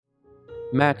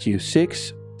Matthew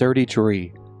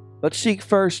 6:33. But seek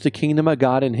first the kingdom of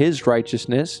God and his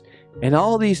righteousness, and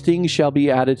all these things shall be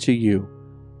added to you.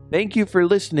 Thank you for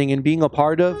listening and being a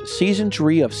part of Season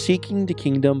 3 of Seeking the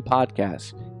Kingdom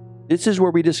podcast. This is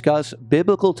where we discuss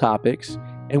biblical topics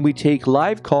and we take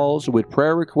live calls with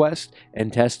prayer requests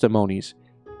and testimonies.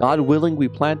 God willing, we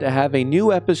plan to have a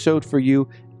new episode for you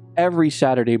every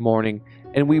Saturday morning,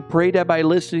 and we pray that by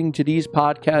listening to these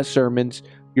podcast sermons,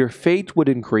 your faith would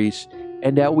increase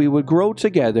and that we would grow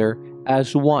together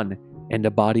as one in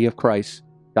the body of Christ.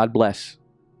 God bless.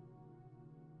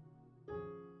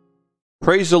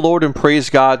 Praise the Lord and praise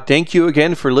God. Thank you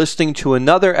again for listening to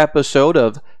another episode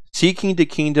of Seeking the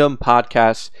Kingdom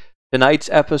podcast. Tonight's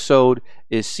episode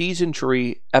is Season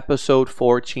 3, Episode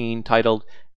 14, titled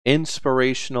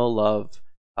Inspirational Love.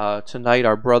 Tonight,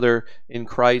 our brother in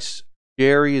Christ,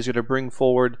 Jerry, is going to bring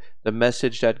forward the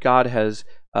message that God has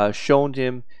shown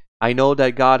him. I know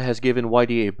that God has given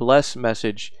Whitey a blessed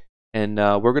message, and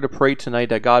we're going to pray tonight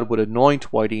that God would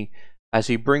anoint Whitey as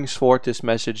he brings forth this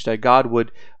message, that God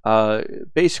would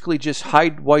basically just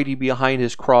hide Whitey behind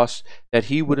his cross, that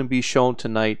he wouldn't be shown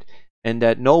tonight, and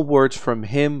that no words from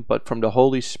him but from the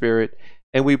Holy Spirit.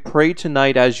 And we pray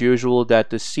tonight, as usual, that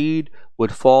the seed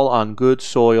would fall on good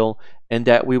soil and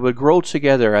that we would grow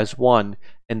together as one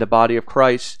in the body of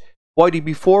Christ. Whitey,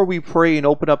 before we pray and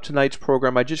open up tonight's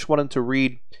program, I just wanted to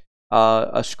read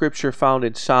a scripture found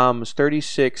in Psalms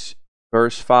 36,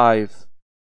 verse 5.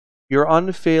 Your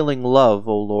unfailing love,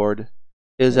 O Lord,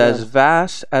 is as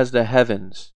vast as the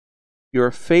heavens.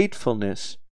 Your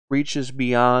faithfulness reaches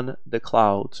beyond the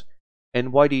clouds.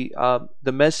 And Whitey,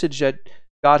 the message that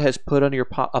God has put on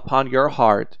upon your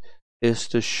heart is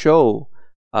to show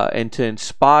and to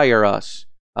inspire us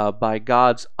by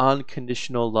God's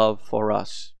unconditional love for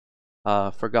us,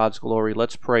 for God's glory.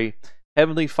 Let's pray.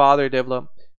 Heavenly Father, Devla,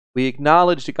 we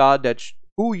acknowledge, God, that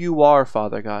who you are,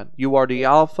 Father God. You are the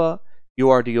Alpha, you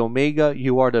are the Omega,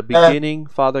 you are the beginning,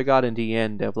 Father God, and the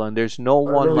end, Devla. And there's no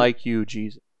one like you,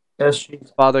 Jesus. Yes,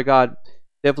 Jesus. Father God,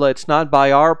 Devla, it's not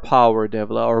by our power,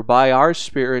 Devla, or by our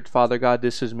spirit, Father God,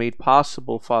 this is made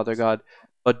possible, Father God.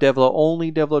 But Devla, only,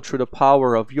 Devla, through the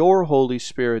power of your Holy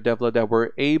Spirit, Devla, that we're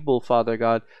able, Father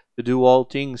God, to do all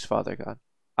things, Father God.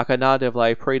 Akana, Devla,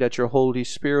 I pray that your Holy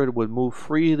Spirit would move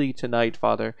freely tonight,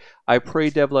 Father. I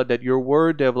pray, Devla, that your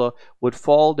word, Devla, would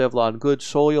fall, Devla, on good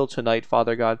soil tonight,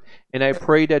 Father God. And I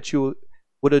pray that you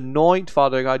would anoint,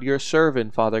 Father God, your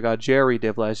servant, Father God, Jerry,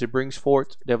 Devla, as he brings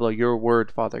forth, Devla, your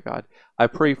word, Father God. I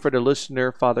pray for the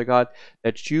listener, Father God,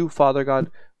 that you, Father God,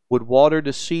 would water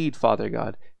the seed, Father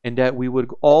God, and that we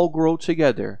would all grow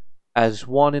together as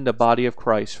one in the body of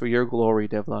Christ for your glory,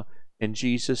 Devla. In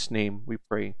Jesus' name we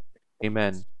pray.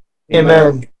 Amen.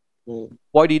 Amen.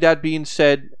 Whitey, that being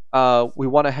said, we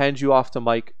want to hand you off the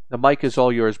mic. The mic is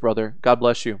all yours, brother. God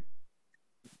bless you.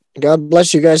 God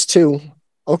bless you guys too.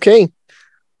 Okay.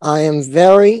 I am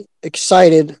very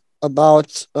excited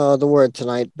about the word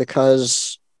tonight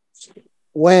because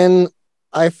when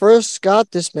I first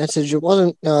got this message, it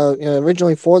wasn't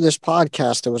originally for this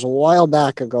podcast. It was a while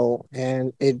back ago,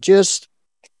 and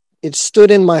it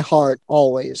stood in my heart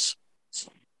always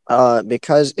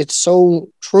because it's so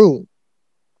true.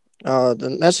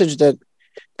 The message that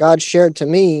God shared to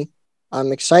me,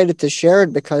 I'm excited to share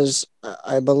it because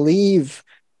I believe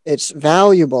it's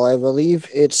valuable. I believe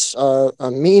it's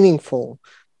meaningful.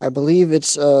 I believe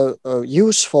it's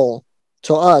useful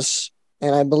to us,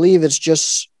 and I believe it's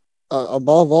just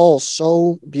above all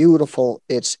so beautiful.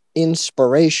 It's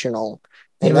inspirational,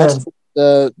 and Amen. that's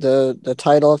the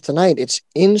title of tonight. It's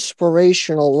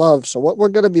inspirational love. So what we're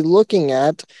going to be looking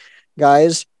at,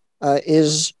 guys,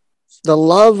 is the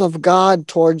love of God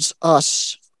towards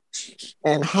us,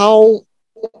 and how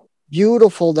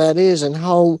beautiful that is, and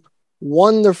how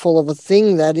wonderful of a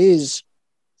thing that is,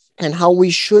 and how we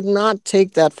should not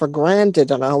take that for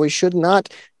granted, and how we should not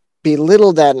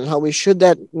belittle that, and how we should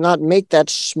not make that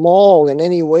small in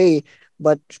any way,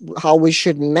 but how we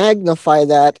should magnify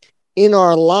that in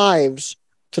our lives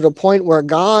to the point where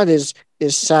God is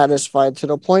satisfied, to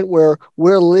the point where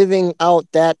we're living out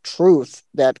that truth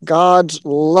that God's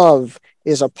love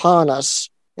is upon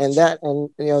us, and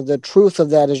the truth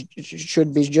of that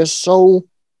should be just so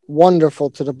wonderful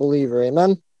to the believer.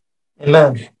 Amen.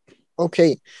 Amen.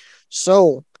 Okay,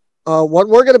 so what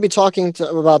we're going to be talking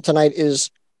about tonight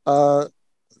is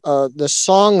the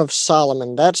Song of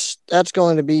Solomon. That's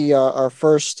going to be our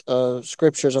first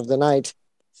scriptures of the night,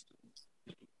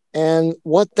 and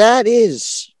what that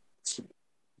is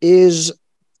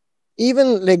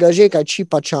even Legajeka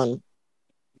Chipachan.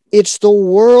 It's the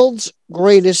world's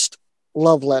greatest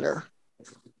love letter.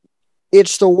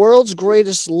 It's the world's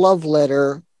greatest love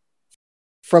letter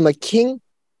from a king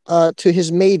to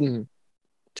his maiden,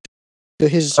 to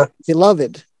his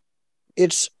beloved.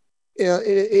 It's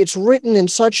written in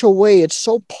such a way. It's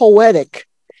so poetic.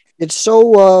 It's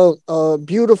so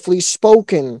beautifully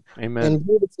spoken Amen. and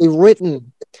beautifully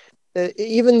written.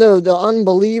 Even though the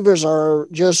unbelievers are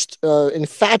just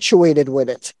infatuated with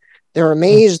it, they're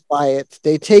amazed by it.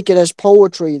 They take it as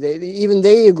poetry. Even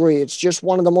they agree it's just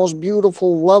one of the most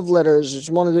beautiful love letters.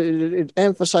 It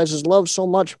emphasizes love so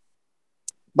much.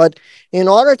 But in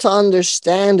order to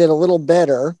understand it a little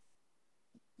better,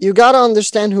 you got to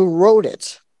understand who wrote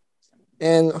it.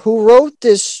 And who wrote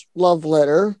this love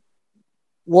letter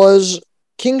was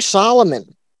King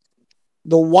Solomon,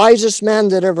 the wisest man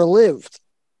that ever lived.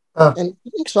 And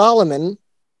King Solomon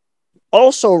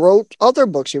also wrote other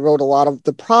books. He wrote a lot of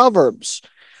the Proverbs.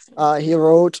 He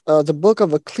wrote the book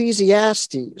of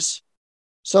Ecclesiastes.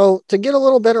 So to get a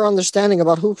little better understanding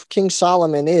about who King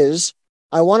Solomon is,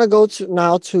 I want to go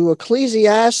now to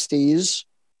Ecclesiastes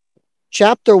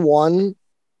chapter 1,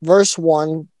 verse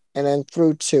 1, and then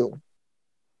through 2.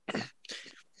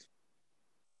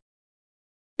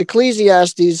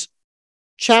 Ecclesiastes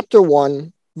chapter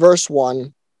 1, verse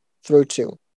 1 through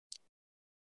 2.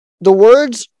 The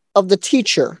words of the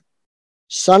teacher,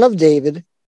 son of David,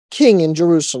 king in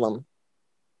Jerusalem.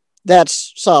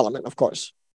 That's Solomon, of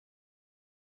course.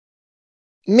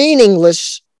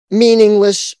 Meaningless,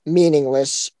 meaningless,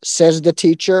 meaningless, says the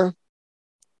teacher.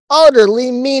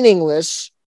 Utterly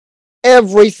meaningless.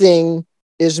 Everything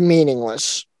is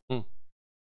meaningless.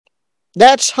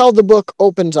 That's how the book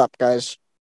opens up, guys.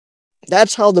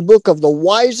 That's how the book of the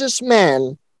wisest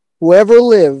man who ever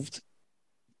lived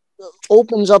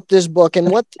opens up this book.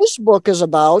 And what this book is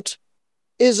about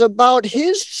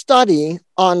his study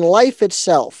on life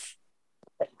itself.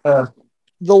 The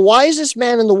wisest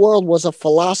man in the world was a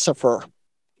philosopher.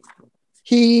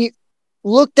 He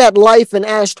looked at life and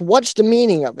asked, what's the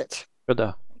meaning of it?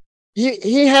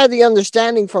 He had the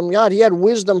understanding from God. He had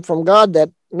wisdom from God that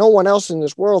no one else in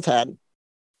this world had.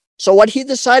 So what he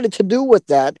decided to do with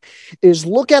that is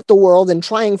look at the world and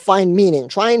try and find meaning,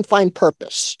 try and find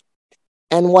purpose.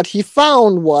 And what he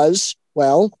found was,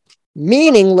 well,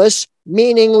 meaningless,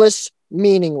 meaningless,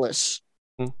 meaningless.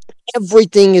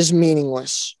 Everything is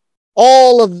meaningless.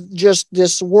 All of just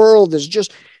this world is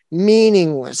just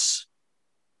meaningless.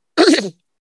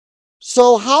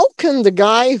 So how can the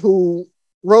guy who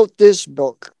wrote this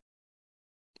book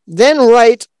then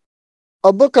write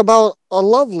a book about a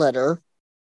love letter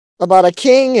about a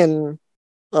king and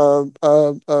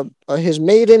his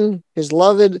maiden, his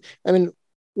loved? I mean,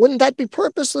 wouldn't that be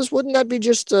purposeless? Wouldn't that be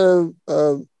just a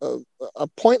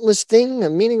pointless thing, a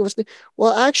meaningless thing?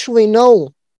 Well, actually,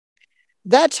 no.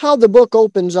 That's how the book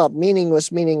opens up.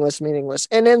 Meaningless, meaningless, meaningless.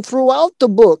 And then throughout the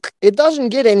book, it doesn't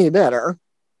get any better.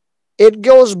 It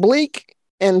goes bleak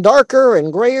and darker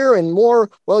and grayer and more,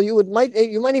 well, you might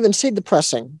even say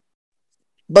depressing.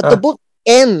 But the book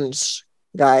ends,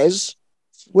 guys,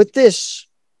 with this.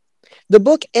 The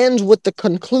book ends with the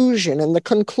conclusion, and the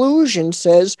conclusion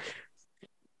says,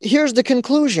 here's the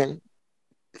conclusion.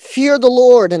 Fear the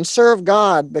Lord and serve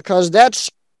God, because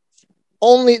that's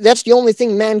the only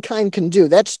thing mankind can do.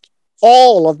 That's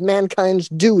all of mankind's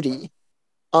duty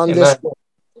on this book.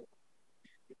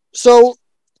 So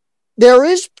there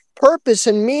is purpose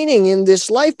and meaning in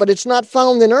this life, but it's not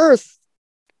found in earth.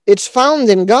 It's found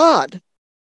in God.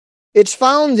 It's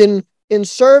found in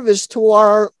service to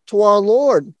our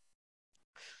Lord.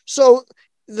 So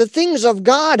the things of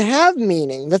God have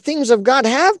meaning. The things of God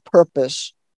have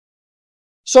purpose.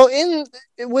 So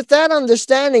with that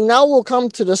understanding, now we'll come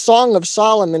to the Song of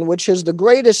Solomon, which is the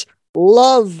greatest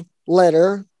love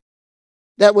letter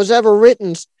that was ever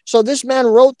written. So this man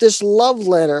wrote this love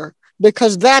letter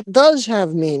because that does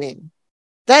have meaning.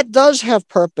 That does have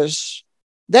purpose.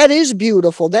 That is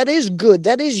beautiful. That is good.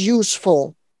 That is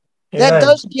useful. Amen. That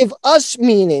does give us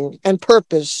meaning and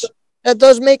purpose. That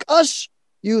does make us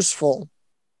useful.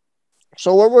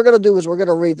 So what we're going to do is we're going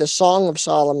to read the Song of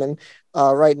Solomon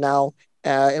right now.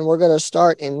 And we're going to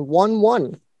start in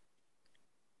 1:1.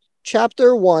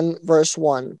 Chapter 1, verse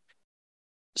 1.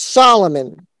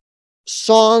 Solomon,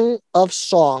 Song of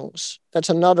Songs. That's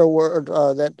another word.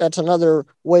 That's another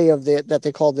way of that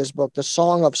they call this book, the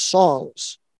Song of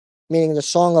Songs, meaning the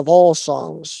song of all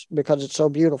songs, because it's so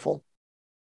beautiful.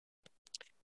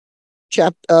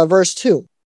 Verse 2.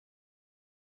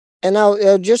 And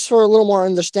now, just for a little more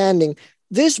understanding,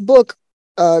 this book,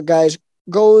 guys,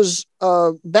 goes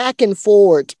back and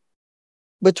forward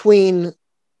between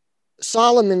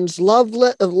Solomon's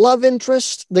love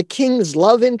interest, the king's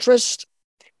love interest,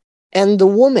 and the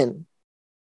woman.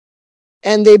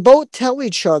 And they both tell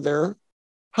each other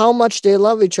how much they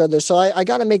love each other. So I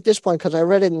got to make this point because I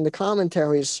read it in the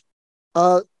commentaries.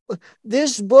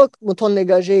 This book, Mouton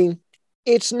Negagé,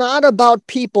 it's not about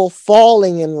people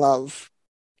falling in love.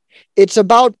 It's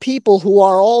about people who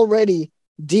are already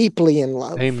deeply in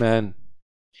love. Amen.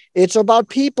 It's about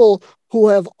people who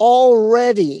have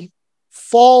already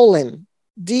fallen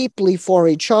deeply for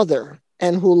each other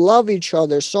and who love each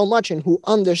other so much and who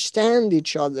understand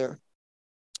each other.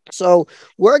 So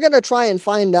we're going to try and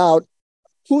find out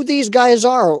who these guys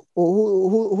are,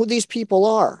 who these people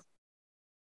are,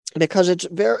 because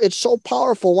it's so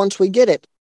powerful once we get it.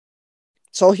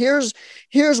 So here's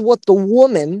what the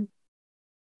woman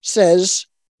says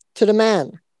to the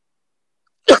man.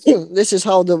 This is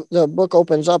how the book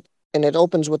opens up, and it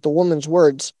opens with the woman's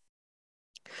words.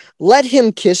 Let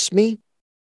him kiss me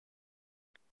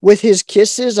with his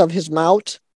kisses of his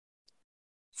mouth,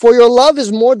 for your love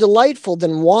is more delightful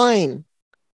than wine.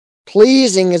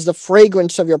 Pleasing is the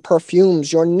fragrance of your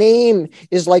perfumes. Your name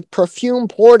is like perfume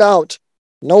poured out.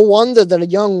 No wonder that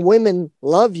young women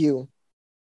love you.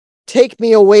 Take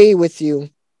me away with you.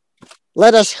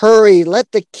 Let us hurry.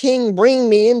 Let the king bring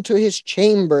me into his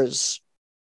chambers.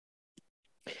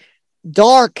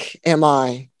 Dark am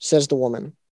I, says the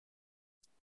woman,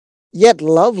 yet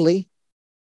lovely.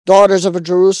 Daughters of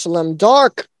Jerusalem,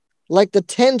 dark like the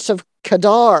tents of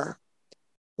Kedar,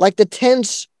 like the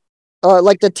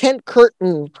tent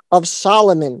curtain of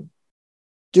Solomon.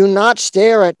 Do not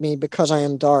stare at me because I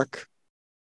am dark.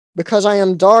 Because I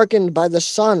am darkened by the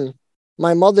sun,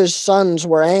 my mother's sons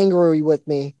were angry with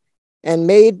me and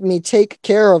made me take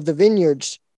care of the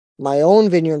vineyards. My own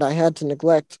vineyard I had to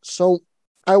neglect. So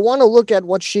I want to look at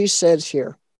what she says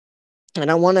here,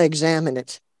 and I want to examine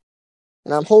it.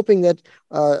 And I'm hoping that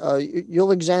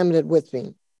you'll examine it with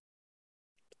me.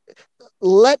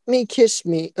 Let him kiss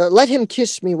me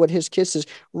with his kisses.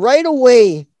 Right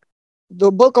away,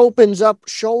 the book opens up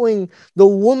showing the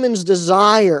woman's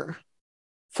desire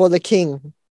for the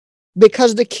king,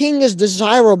 because the king is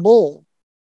desirable.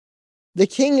 The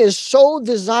king is so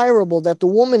desirable that the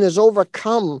woman is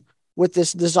overcome with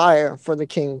this desire for the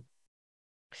king.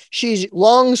 She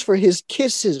longs for his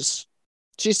kisses.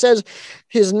 She says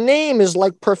his name is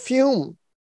like perfume.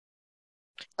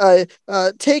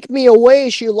 Take me away.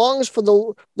 She longs for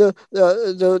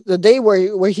the day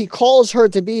where he calls her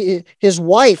to be his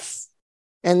wife,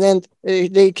 and then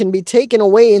they can be taken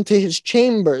away into his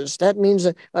chambers. That means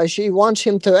she wants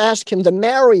him to ask him to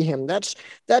marry him. That's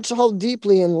how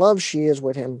deeply in love she is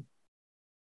with him.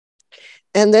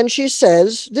 And then she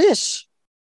says this: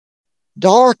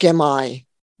 dark am I,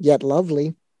 yet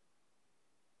lovely.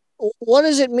 What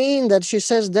does it mean that she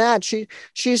says that?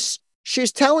 She's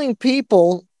telling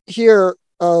people here,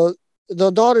 the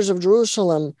daughters of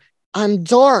Jerusalem, I'm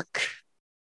dark,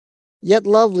 yet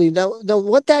lovely.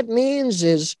 What that means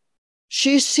is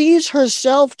she sees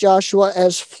herself, Joshua,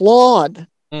 as flawed.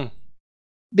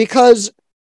 Because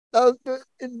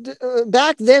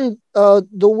back then,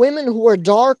 the women who were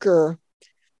darker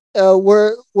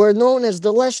were known as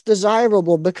the less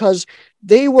desirable, because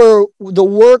they were the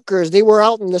workers. They were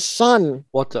out in the sun.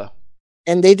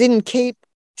 And they didn't keep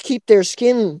their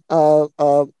skin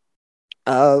moist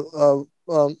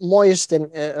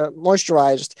and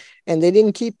moisturized, and they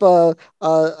didn't keep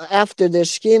after their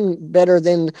skin better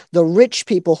than the rich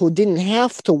people who didn't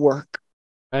have to work.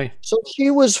 Hey. So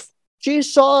she was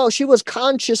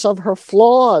conscious of her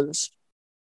flaws,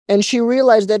 and she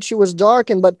realized that she was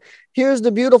darkened. But here's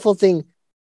the beautiful thing: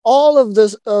 all of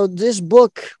this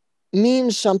book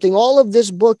means something. All of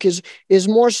this book is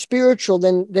more spiritual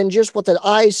than just what the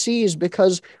eye sees,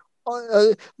 because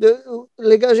the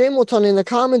Legage Mouton in the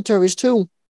commentaries too,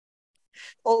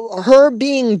 her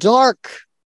being dark,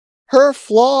 her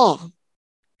flaw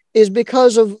is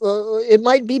because of it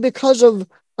might be because of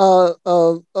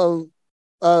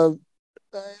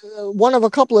one of a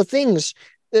couple of things.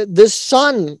 The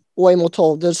sun,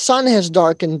 the sun has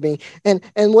darkened me, and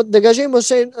what the Gajim was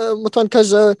saying,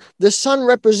 because the sun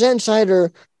represents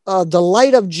either the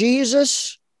light of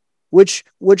Jesus, which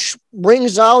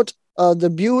brings out the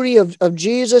beauty of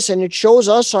Jesus, and it shows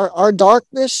us our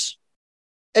darkness.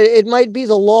 It might be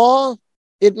the law,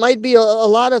 it might be a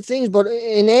lot of things, but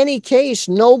in any case,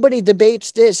 nobody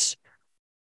debates this.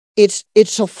 It's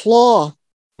a flaw.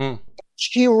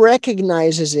 She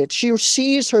recognizes it. She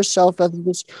sees herself as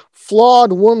this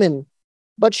flawed woman,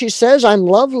 but she says, I'm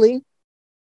lovely.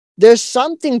 There's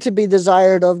something to be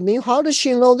desired of me. How does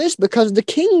she know this? Because the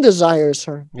king desires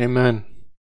her. Amen.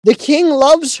 The king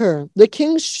loves her. The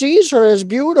king sees her as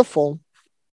beautiful.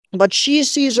 But she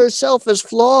sees herself as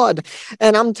flawed.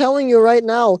 And I'm telling you right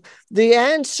now, the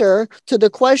answer to the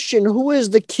question, who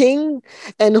is the king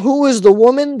and who is the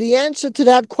woman? The answer to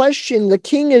that question, the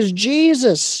king is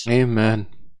Jesus. Amen.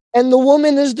 And the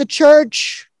woman is the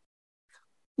church.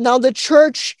 Now, the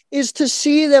church is to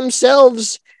see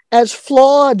themselves as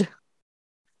flawed.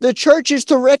 The church is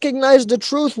to recognize the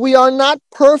truth. We are not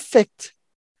perfect.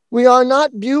 We are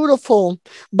not beautiful.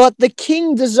 But the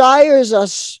king desires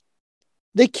us.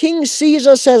 The king sees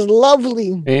us as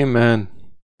lovely. Amen.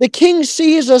 The king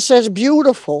sees us as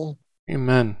beautiful.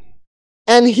 Amen.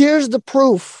 And here's the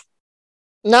proof.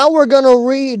 Now we're going to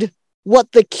read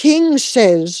what the king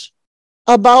says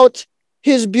about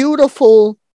his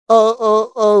beautiful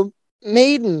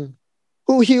maiden,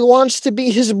 who he wants to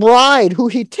be his bride, who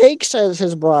he takes as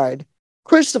his bride.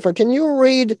 Christopher, can you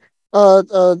read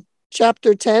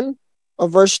chapter 10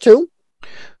 of verse 2?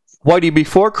 Whitey,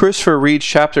 before Christopher reads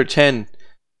chapter 10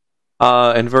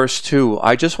 and verse 2,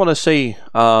 I just want to say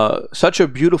such a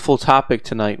beautiful topic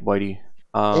tonight, Whitey.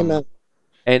 Amen.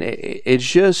 And it's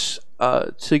just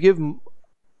to give,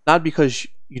 not because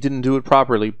you didn't do it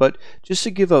properly, but just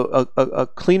to give a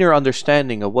cleaner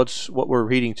understanding of what we're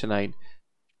reading tonight.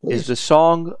 Is the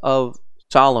Song of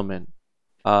Solomon.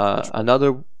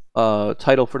 Another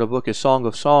title for the book is Song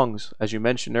of Songs, as you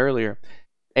mentioned earlier.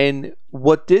 And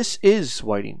what this is,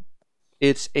 Whiting,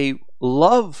 it's a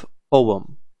love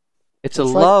poem. It's a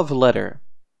love letter,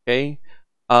 okay,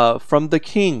 from the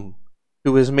king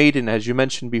to his maiden, as you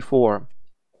mentioned before.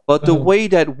 But the way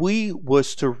that we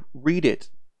was to read it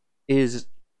is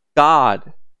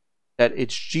God, that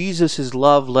it's Jesus'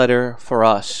 love letter for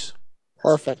us.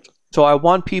 Perfect. So I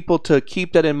want people to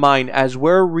keep that in mind as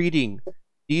we're reading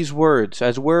these words,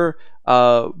 as we're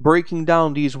breaking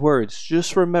down these words.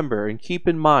 Just remember and keep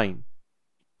in mind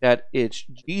that it's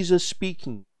Jesus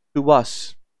speaking to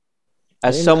us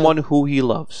as someone who he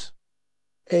loves.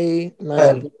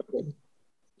 Amen.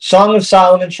 Song of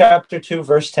Solomon, chapter 2,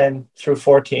 verse 10 through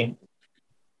 14.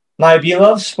 My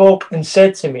beloved spoke and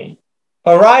said to me,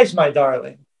 Arise, my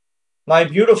darling, my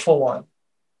beautiful one,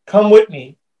 come with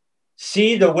me.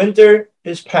 See, the winter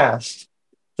is past.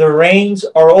 The rains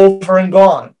are over and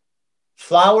gone.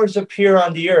 Flowers appear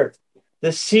on the earth.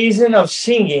 The season of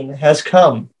singing has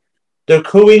come. The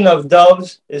cooing of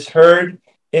doves is heard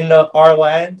in our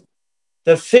land.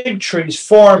 The fig trees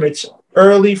form its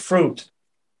early fruit.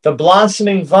 The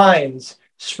blossoming vines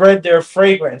spread their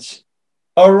fragrance.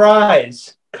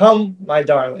 Arise, come, my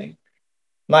darling,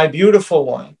 my beautiful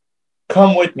one,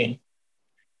 come with me.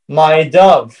 My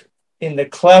dove in the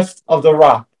cleft of the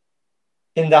rock,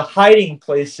 in the hiding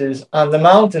places on the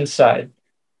mountainside.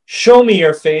 Show me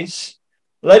your face.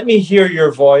 Let me hear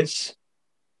your voice.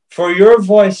 For your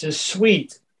voice is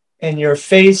sweet and your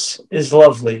face is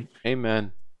lovely.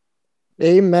 Amen.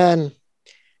 Amen.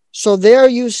 So there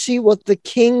you see what the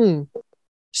king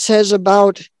says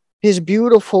about his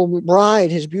beautiful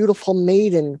bride, his beautiful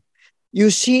maiden.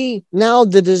 You see now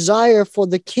the desire for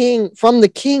the king, from the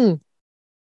king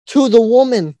to the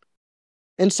woman.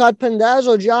 And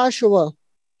Satpandazo Joshua,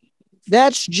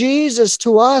 that's Jesus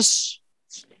to us.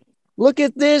 Look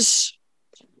at this.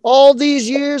 All these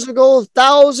years ago,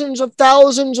 thousands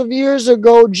of years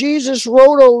ago, Jesus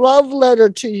wrote a love letter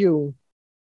to you.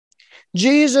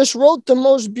 Jesus wrote the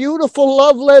most beautiful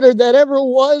love letter that ever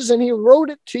was, and he wrote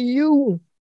it to you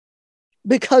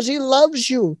because he loves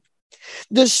you.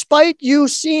 Despite you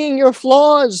seeing your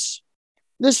flaws,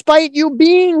 despite you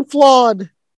being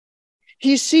flawed,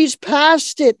 he sees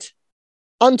past it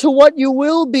unto what you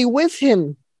will be with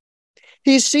him.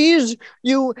 He sees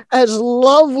you as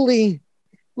lovely.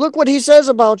 Look what he says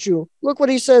about you. Look what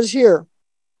he says here.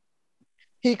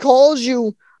 He calls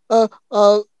you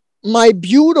my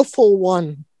beautiful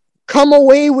one. Come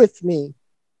away with me.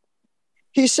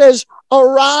 He says,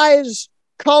 arise,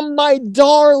 come, my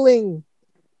darling,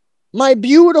 my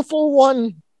beautiful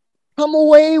one. Come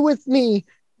away with me,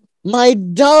 my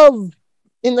dove,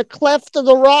 in the cleft of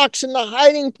the rocks, in the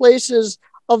hiding places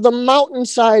of the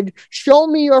mountainside. Show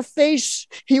me your face.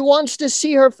 He wants to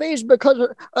see her face because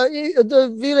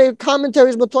the Vile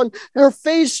commentaries, her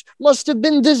face must have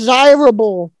been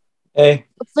desirable. Hey.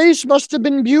 Her face must have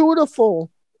been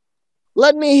beautiful.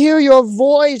 Let me hear your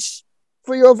voice,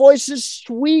 for your voice is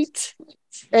sweet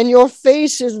and your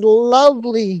face is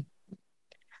lovely.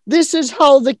 This is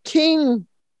how the king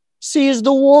sees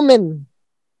the woman.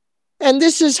 And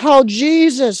this is how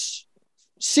Jesus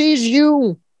sees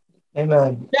you.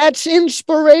 Amen. That's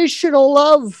inspirational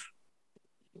love.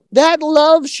 That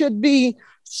love should be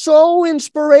so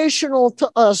inspirational to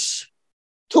us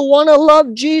to want to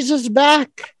love Jesus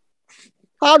back.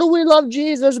 How do we love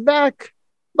Jesus back?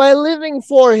 by living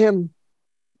for him,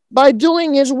 by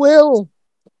doing his will,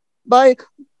 by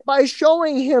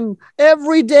showing him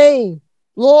every day,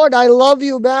 Lord, I love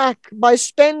you back, by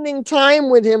spending time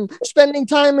with him, spending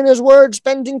time in his word,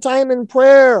 spending time in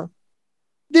prayer.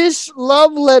 This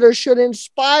love letter should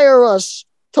inspire us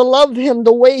to love him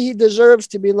the way he deserves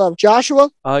to be loved. Joshua?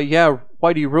 Yeah,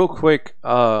 Whitey, real quick.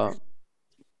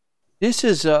 This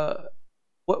is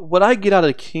what I get out of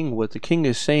the king. What the king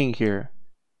is saying here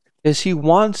is he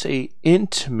wants a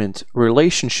intimate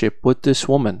relationship with this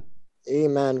woman.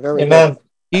 Amen. Very Amen. good.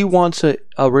 He wants a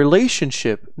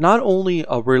relationship, not only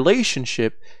a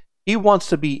relationship. He wants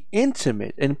to be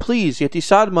intimate. And please,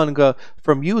 yetisad manga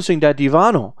from using that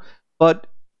divano, but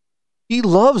he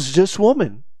loves this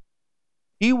woman.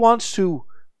 He wants to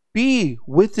be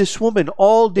with this woman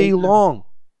all day long.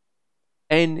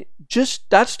 And just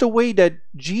that's the way that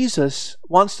Jesus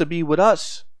wants to be with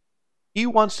us. He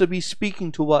wants to be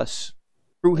speaking to us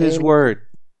through his Amen. word.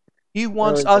 He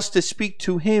wants Very us to speak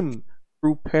to him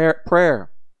through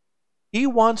prayer. He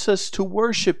wants us to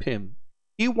worship him.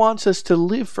 He wants us to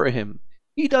live for him.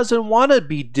 He doesn't want to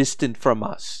be distant from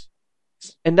us.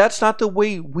 And that's not the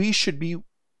way we should be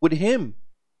with him.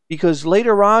 Because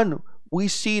later on, we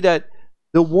see that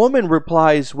the woman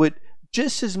replies with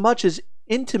just as much as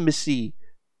intimacy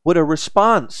with a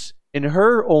response in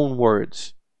her own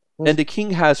words than the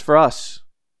king has for us.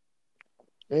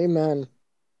 Amen.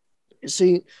 You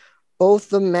see, both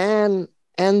the man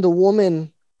and the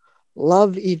woman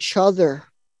love each other.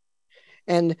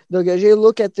 And as you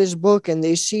look at this book and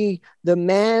they see the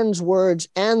man's words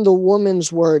and the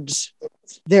woman's words,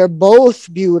 they're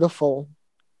both beautiful.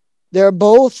 They're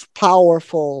both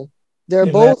powerful. They're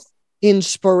Amen. both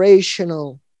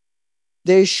inspirational.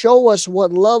 They show us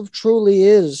what love truly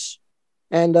is.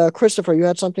 And Christopher, you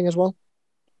had something as well?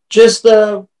 Just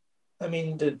the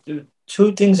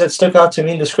two things that stuck out to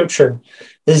me in the scripture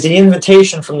is the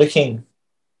invitation from the king.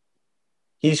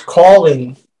 He's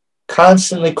calling,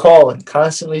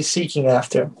 constantly seeking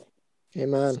after.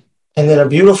 Amen. And then a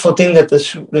beautiful thing that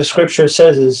the scripture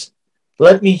says is,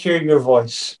 let me hear your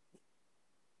voice.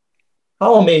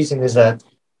 How amazing is that?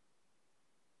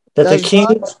 That the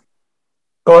king...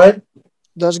 Go ahead.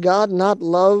 Does God not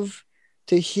love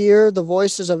to hear the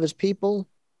voices of his people?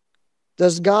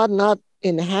 Does God not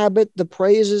inhabit the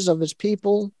praises of his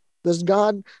people? Does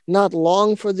God not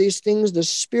long for these things? The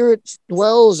Spirit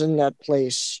dwells in that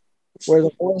place where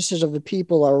the voices of the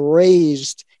people are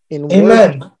raised in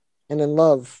Amen. worship and in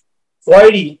love.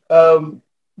 Whitey,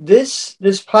 this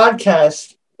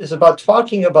podcast is about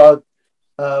talking about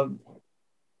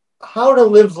how to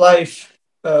live life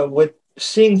with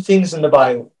seeing things in the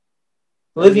Bible,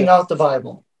 living out the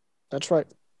Bible. That's right.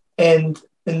 And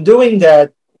in doing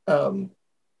that,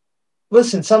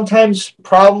 listen, sometimes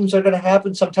problems are going to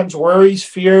happen, sometimes worries,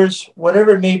 fears,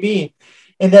 whatever it may be.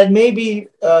 And that maybe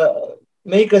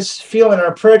make us feel in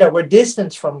our prayer that we're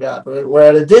distant from God. We're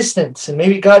at a distance, and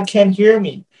maybe God can't hear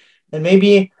me. And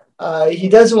maybe he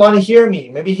doesn't want to hear me.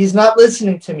 Maybe he's not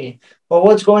listening to me. Well,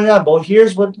 what's going on? Well,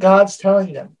 here's what God's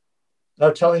telling them.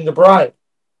 They're telling the bride,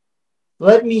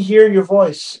 let me hear your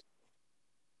voice.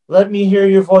 Let me hear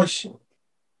your voice.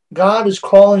 God is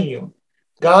calling you.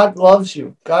 God loves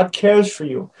you. God cares for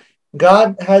you.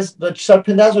 God has the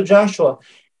Pendazo Joshua.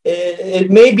 It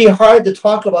may be hard to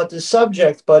talk about this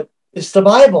subject, but it's the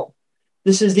Bible.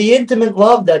 This is the intimate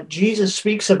love that Jesus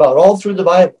speaks about all through the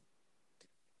Bible.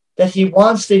 That he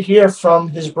wants to hear from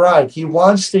his bride. He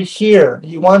wants to hear.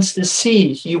 He wants to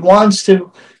see. He wants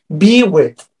to be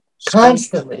with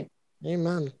constantly.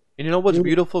 Amen. And you know what's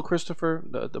beautiful, Christopher?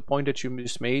 The point that you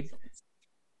just made?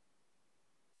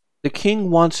 The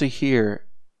king wants to hear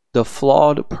the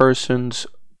flawed person's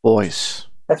voice.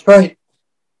 That's right.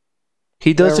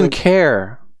 He doesn't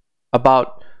care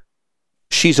about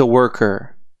she's a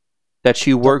worker, that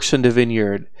she works in the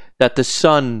vineyard, that the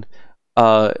sun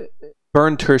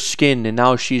burned her skin and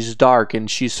now she's dark and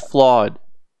she's flawed.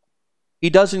 He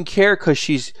doesn't care because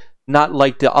she's not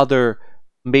like the other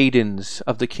maidens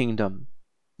of the kingdom.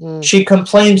 She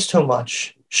complains too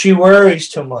much. She worries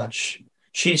too much.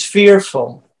 She's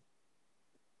fearful.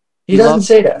 He doesn't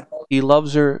say that. He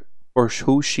loves her for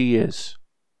who she is.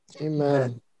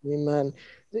 Amen. Amen.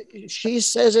 She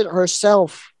says it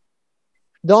herself.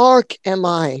 Dark am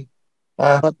I,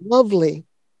 but lovely.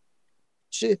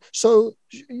 So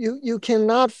you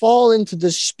cannot fall into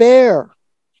despair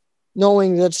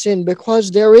knowing that sin,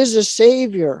 because there is a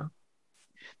Savior.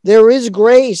 There is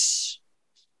grace.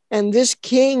 And this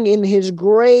King in his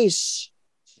grace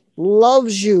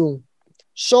loves you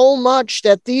so much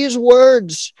that these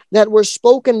words that were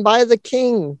spoken by the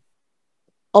King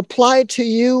apply to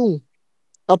you,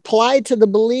 apply to the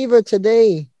believer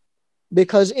today,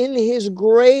 because in his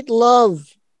great love,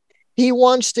 he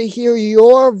wants to hear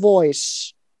your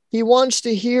voice. He wants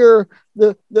to hear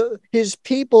his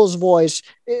people's voice.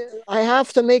 I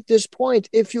have to make this point.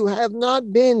 If you have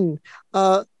not been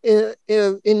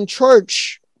in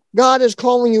church, God is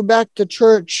calling you back to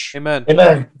church. Amen.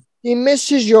 Amen. He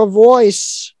misses your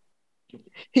voice.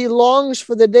 He longs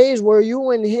for the days where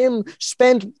you and him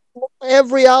spent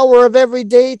every hour of every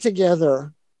day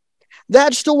together.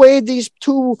 That's the way these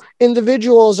two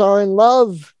individuals are in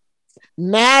love.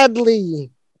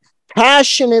 Madly,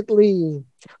 passionately.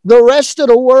 The rest of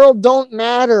the world don't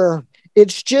matter.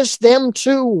 It's just them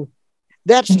two.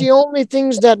 That's the only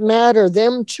things that matter,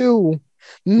 them two.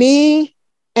 Me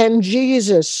and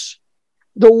Jesus.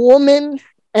 The woman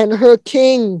and her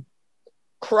king.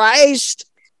 Christ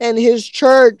and his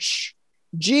church.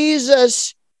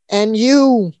 Jesus and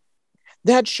you.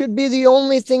 That should be the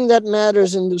only thing that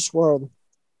matters in this world.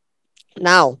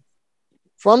 Now,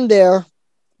 from there,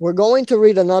 we're going to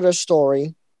read another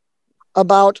story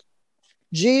about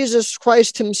Jesus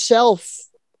Christ himself.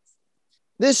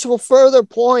 This will further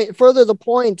the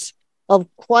point of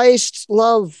Christ's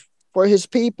love for his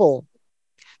people.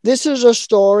 This is a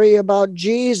story about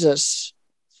Jesus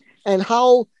and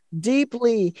how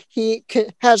deeply he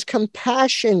has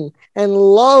compassion and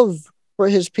love for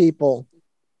his people.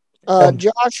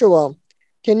 Joshua,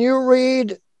 can you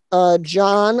read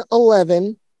John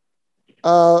 11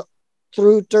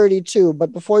 through 32?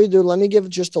 But before you do, let me give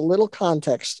just a little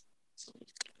context.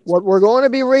 What we're going to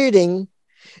be reading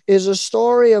is a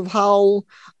story of how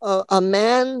a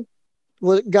man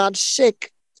got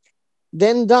sick,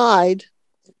 then died,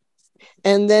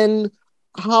 and then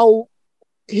how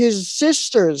his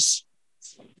sisters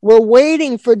were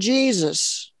waiting for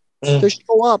Jesus to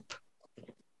show up,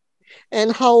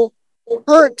 and how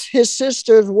hurt his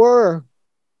sisters were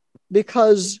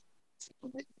because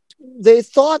they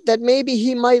thought that maybe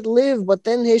he might live, but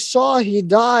then they saw he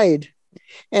died.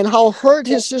 And how hurt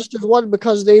his sisters were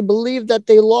because they believed that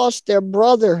they lost their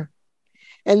brother.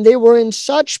 And they were in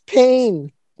such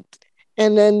pain.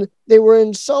 And then they were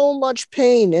in so much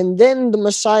pain. And then the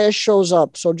Messiah shows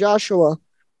up. So Joshua,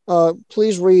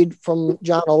 please read from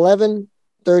John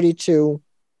 11:32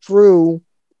 through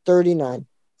 39.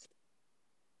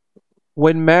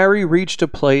 When Mary reached a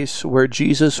place where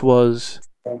Jesus was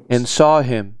and saw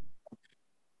him,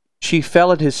 she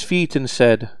fell at his feet and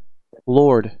said,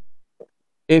 "Lord,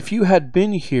 if you had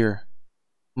been here,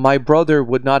 my brother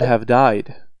would not have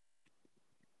died."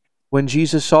 When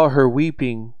Jesus saw her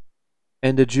weeping,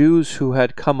 and the Jews who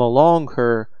had come along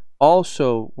her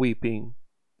also weeping,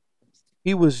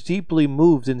 he was deeply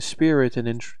moved in spirit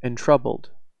and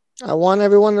troubled. I want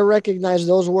everyone to recognize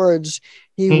those words.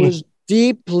 He was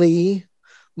deeply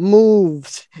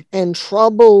moved and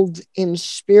troubled in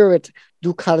spirit.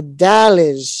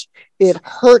 Ducardales. It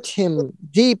hurt him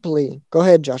deeply. Go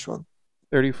ahead, Joshua.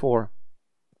 34.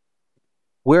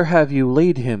 Where have you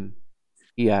laid him?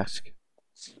 He asked.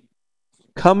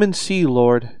 Come and see,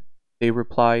 Lord, they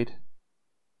replied.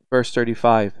 Verse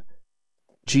 35.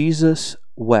 Jesus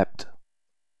wept.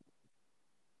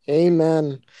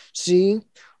 Amen. See,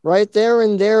 right there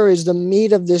and there is the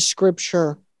meat of this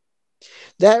scripture.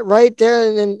 That right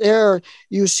there and there,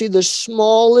 you see the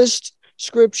smallest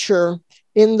scripture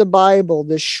in the Bible,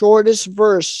 the shortest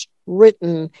verse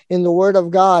written in the Word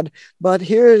of God. But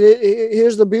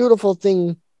here's the beautiful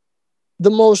thing, the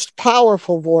most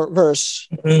powerful verse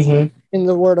in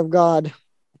the Word of God.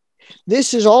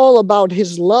 This is all about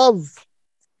his love.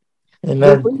 Amen.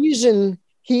 The reason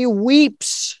he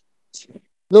weeps,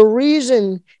 the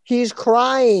reason he's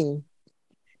crying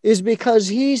is because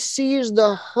he sees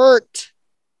the hurt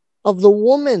of the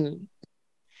woman.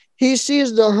 He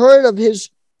sees the hurt of his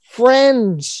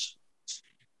friends.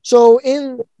 So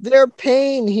in their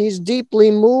pain, he's deeply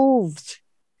moved.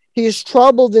 He's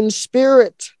troubled in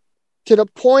spirit to the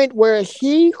point where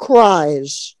he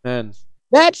cries. Amen.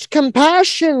 That's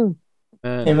compassion.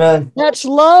 Amen. That's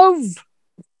love.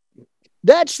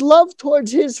 That's love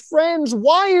towards his friends.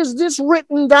 Why is this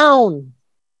written down?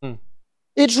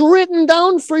 It's written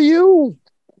down for you.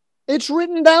 It's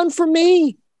written down for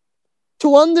me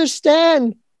to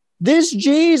understand this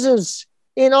Jesus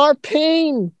in our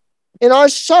pain, in our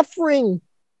suffering,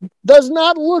 does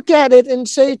not look at it and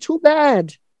say, too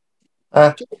bad.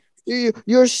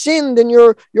 You're sinned and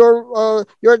you're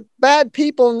bad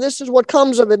people and this is what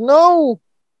comes of it. No.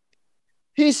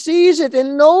 He sees it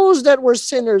and knows that we're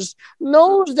sinners,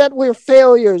 knows that we're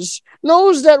failures,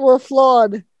 knows that we're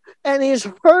flawed. And he's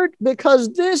hurt because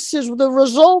this is the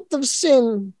result of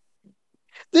sin.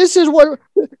 This is what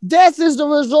death is, the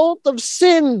result of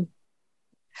sin.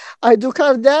 Ay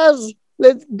dukardas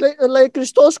le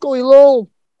Christos ko ilo,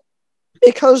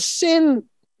 because sin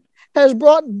has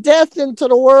brought death into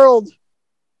the world,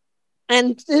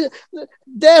 and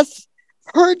death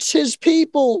hurts his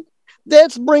people.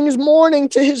 Death brings mourning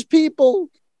to his people.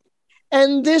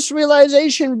 And this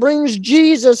realization brings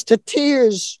Jesus to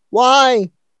tears. Why?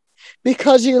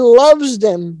 Because he loves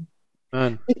them.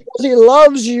 Amen. Because he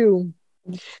loves you.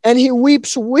 And he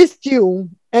weeps with you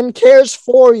and cares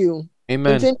for you.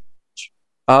 Amen. Continue.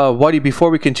 Whitey,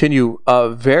 before we continue,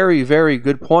 very, very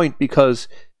good point, because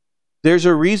there's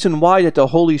a reason why that the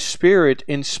Holy Spirit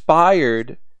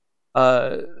inspired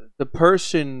the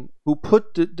person who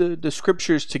put the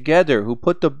scriptures together, who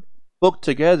put the book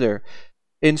together,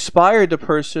 inspired the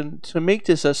person to make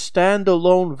this a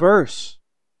standalone verse.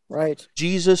 Right.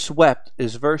 Jesus wept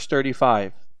is verse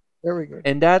 35. Very good.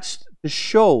 And that's to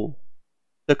show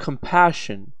the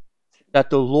compassion that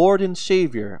the Lord and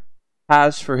Savior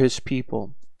has for his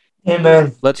people.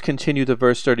 Amen. Let's continue to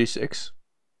verse 36.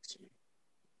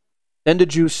 Then the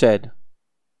Jews said,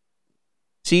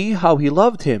 "See how he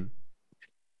loved him."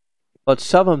 But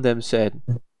some of them said,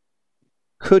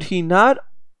 "Could he not,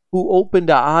 who opened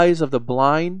the eyes of the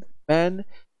blind man,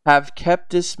 have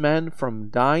kept this man from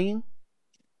dying?"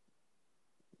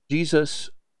 Jesus,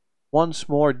 once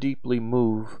more deeply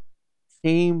moved,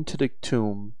 came to the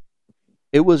tomb.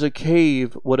 It was a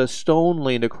cave with a stone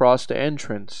laid across the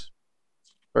entrance.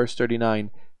 Verse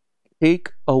 39,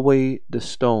 "Take away the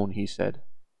stone," he said.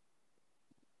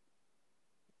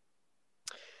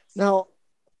 Now,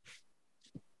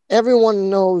 everyone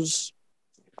knows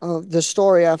the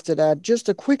story after that. Just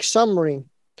a quick summary.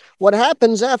 What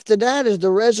happens after that is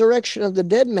the resurrection of the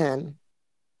dead man.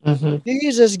 Mm-hmm.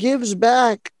 Jesus gives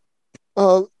back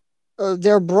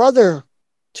their brother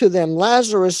to them.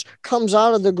 Lazarus comes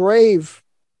out of the grave.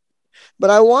 But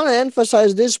I want to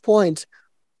emphasize this point.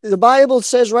 The Bible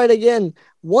says right again,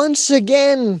 once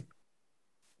again,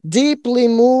 deeply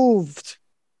moved.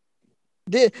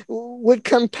 With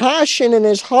compassion in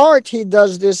his heart, he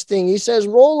does this thing. He says,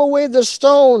 roll away the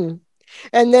stone,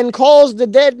 and then calls the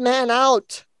dead man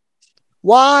out.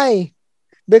 Why?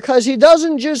 Because he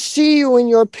doesn't just see you in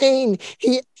your pain,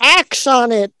 he acts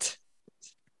on it.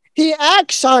 He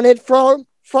acts on it from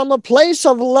a place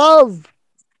of love,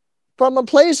 from a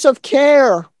place of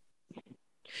care.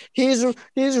 He's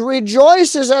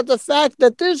rejoices at the fact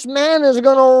that this man is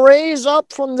going to raise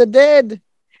up from the dead,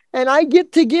 and I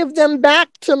get to give them back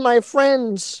to my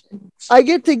friends. I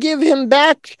get to give him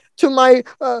back to my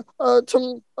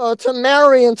to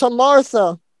Mary and to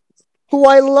Martha, who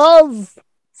I love,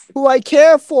 who I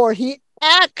care for. He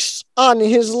acts on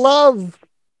his love.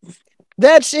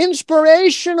 That's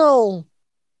inspirational.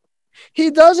 He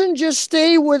doesn't just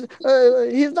stay with,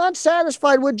 he's not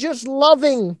satisfied with just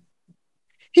loving.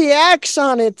 He acts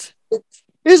on it.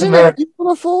 Isn't it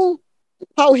beautiful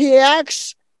how he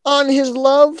acts on his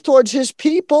love towards his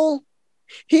people?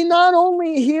 He not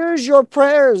only hears your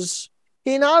prayers,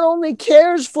 he not only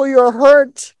cares for your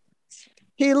hurt,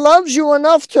 he loves you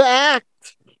enough to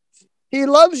act. He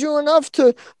loves you enough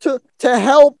to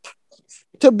help,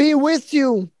 to be with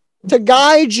you, to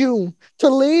guide you, to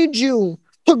lead you,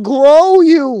 to grow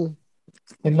you.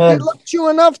 Amen. He loves you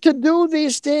enough to do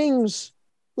these things.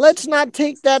 Let's not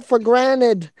take that for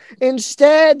granted.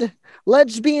 Instead,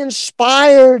 let's be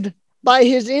inspired by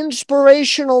his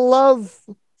inspirational love.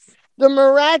 The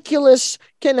miraculous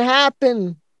can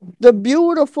happen. The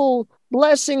beautiful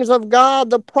blessings of God,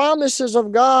 the promises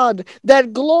of God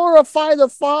that glorify the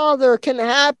Father can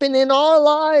happen in our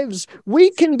lives.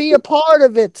 We can be a part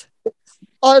of it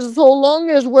as so long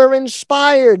as we're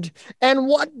inspired. And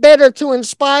what better to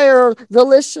inspire the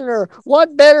listener?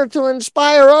 What better to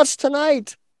inspire us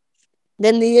tonight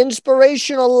than the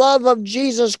inspirational love of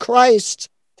Jesus Christ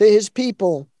to his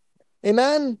people?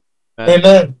 Amen?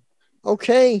 Amen.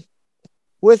 Okay.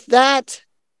 With that,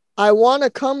 I want to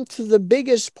come to the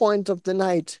biggest point of the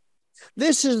night.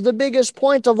 This is the biggest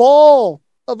point of all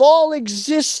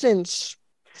existence.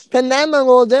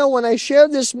 Penamangode, when I share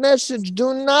this message,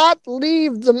 do not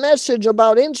leave the message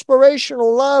about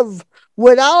inspirational love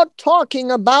without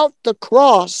talking about the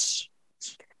cross.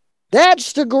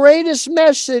 That's the greatest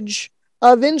message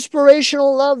of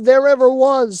inspirational love there ever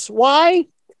was. Why?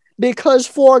 Because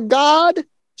for God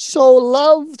so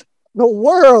loved the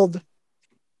world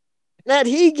that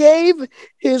he gave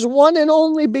his one and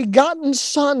only begotten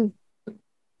Son,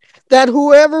 that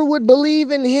whoever would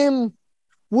believe in him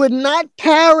would not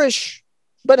perish,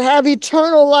 but have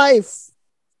eternal life.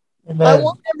 Amen. I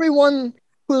want everyone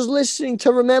who's listening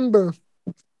to remember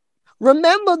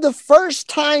the first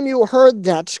time you heard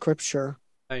that scripture.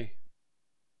 Hey.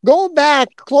 Go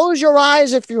back, close your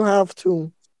eyes if you have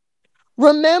to.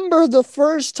 Remember the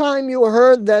first time you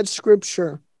heard that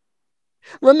scripture.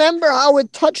 Remember how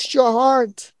it touched your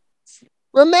heart.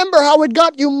 Remember how it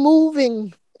got you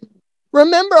moving.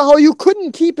 Remember how you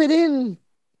couldn't keep it in.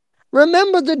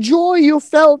 Remember the joy you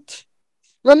felt.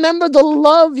 Remember the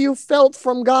love you felt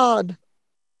from God.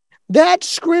 That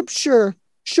scripture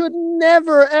should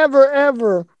never, ever,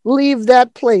 ever leave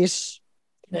that place.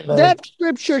 Amen. That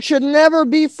scripture should never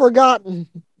be forgotten.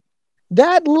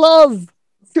 That love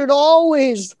should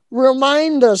always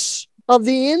remind us of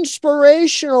the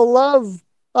inspirational love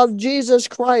of Jesus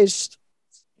Christ.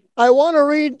 I want to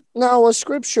read now a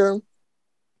scripture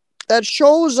that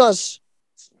shows us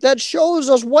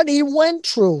what he went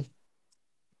through.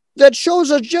 That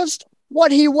shows us just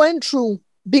what he went through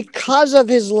because of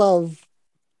his love.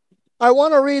 I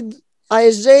want to read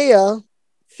Isaiah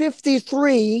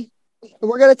 53.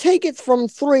 We're going to take it from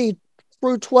 3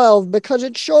 through 12 because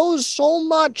it shows so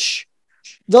much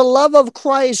the love of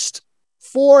Christ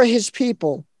for his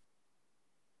people.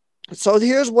 So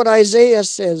here's what Isaiah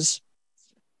says.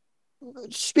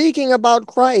 Speaking about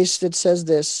Christ, it says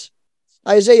this.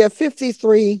 Isaiah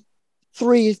 53,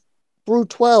 3 through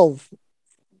 12.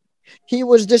 He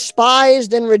was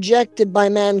despised and rejected by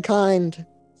mankind,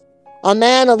 a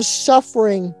man of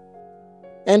suffering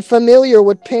and familiar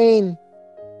with pain,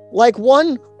 like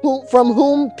one from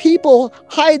whom people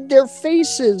hide their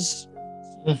faces.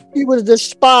 He was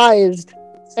despised,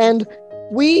 and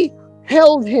we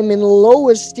held him in low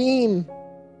esteem.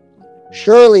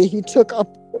 Surely he took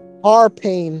up our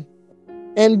pain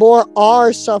and bore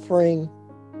our suffering.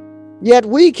 Yet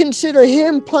we consider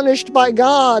him punished by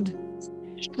God,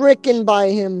 stricken by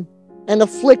him, and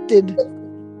afflicted.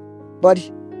 But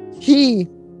he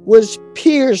was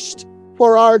pierced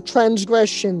for our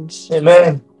transgressions.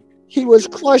 Amen. He was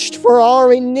crushed for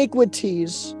our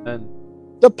iniquities. Amen.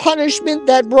 The punishment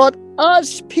that brought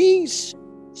us peace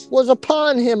was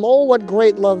upon him. Oh, what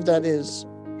great love that is.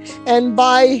 And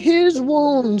by his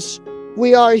wounds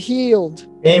we are healed.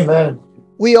 Amen.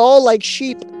 We all, like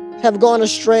sheep, have gone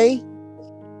astray.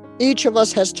 Each of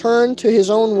us has turned to his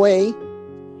own way.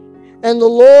 And the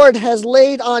Lord has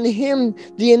laid on him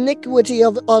the iniquity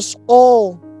of us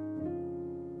all.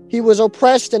 He was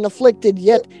oppressed and afflicted,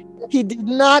 yet he did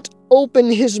not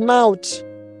open his mouth.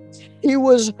 He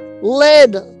was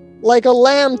led like a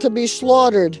lamb to be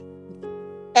slaughtered.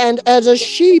 And as a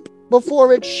sheep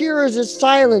before its shearers is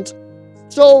silent,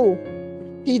 so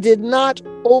he did not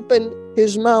open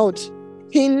his mouth.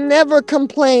 He never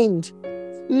complained,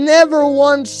 never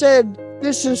once said,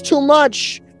 "This is too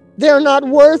much. They're not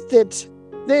worth it.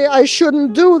 I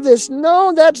shouldn't do this."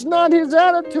 No, that's not his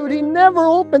attitude. He never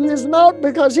opened his mouth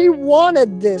because he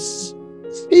wanted this.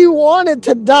 He wanted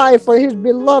to die for his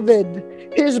beloved,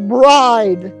 his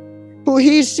bride, who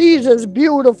he sees as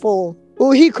beautiful,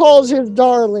 who he calls his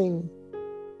darling.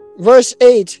 Verse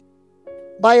 8,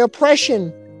 by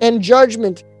oppression and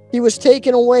judgment he was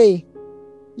taken away.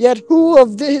 Yet who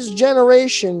of his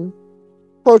generation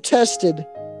protested?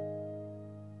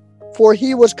 For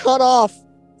he was cut off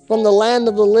from the land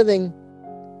of the living.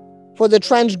 For the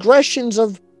transgressions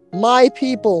of my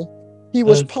people he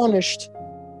was punished.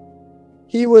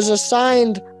 He was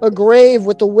assigned a grave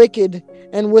with the wicked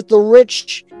and with the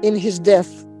rich in his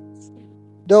death,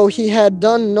 though he had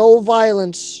done no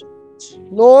violence,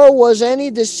 nor was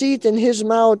any deceit in his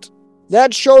mouth.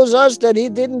 That shows us that he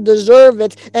didn't deserve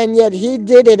it, and yet he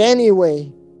did it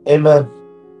anyway. Amen.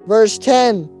 Verse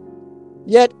 10,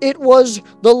 yet it was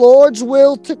the Lord's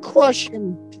will to crush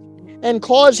him and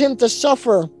cause him to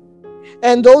suffer.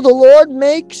 And though the Lord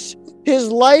makes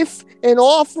his life an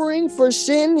offering for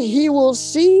sin, he will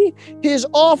see his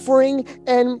offering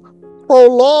and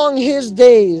prolong his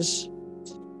days.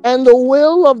 And the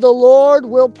will of the Lord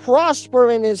will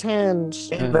prosper in his hands.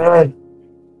 Amen.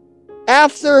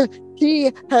 After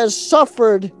he has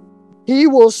suffered, he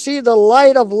will see the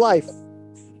light of life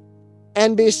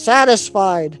and be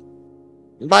satisfied.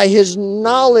 By his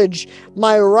knowledge,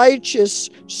 my righteous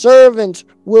servant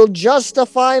will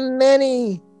justify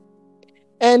many,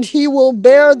 and he will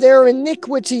bear their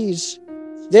iniquities.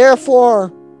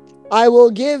 Therefore, I will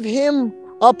give him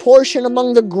a portion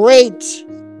among the great,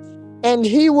 and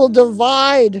he will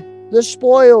divide the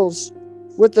spoils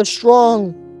with the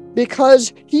strong,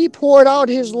 because he poured out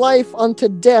his life unto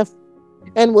death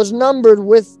and was numbered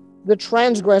with the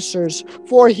transgressors.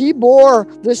 For he bore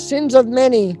the sins of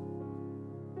many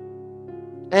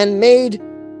and made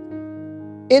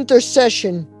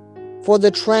intercession for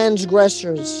the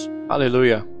transgressors.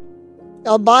 Hallelujah.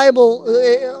 The Bible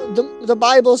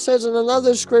says in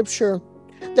another scripture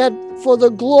that for the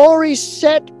glory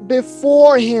set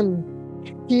before him,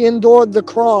 he endured the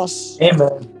cross.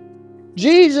 Amen.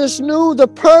 Jesus knew the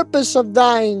purpose of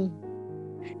dying.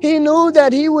 He knew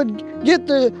that he would get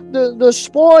the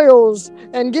spoils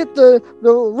and get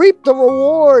reap the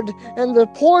reward and the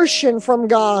portion from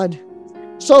God.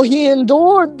 So he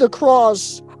endured the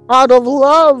cross out of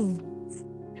love,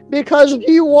 because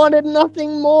he wanted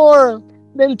nothing more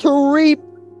than to reap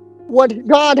what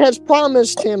God has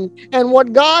promised him. And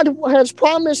what God has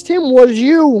promised him was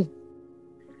you.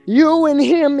 You and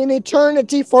him in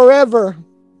eternity forever.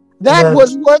 That Amen.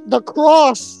 was worth the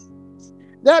cross.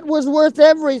 That was worth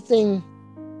everything.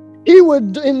 He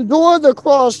would endure the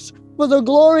cross for the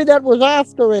glory that was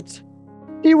after it.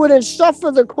 He would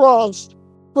suffer the cross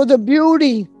for the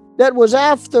beauty that was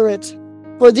after it,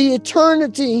 for the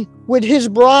eternity with his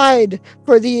bride,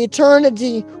 for the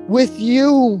eternity with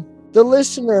you, the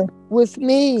listener, with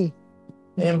me.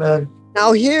 Amen.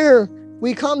 Now here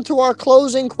we come to our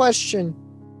closing question.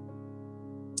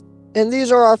 And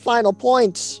these are our final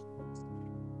points.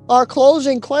 Our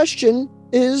closing question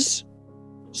is,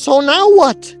 so now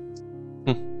what?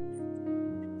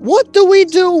 What do we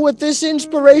do with this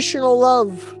inspirational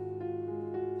love?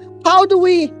 How do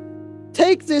we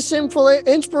take this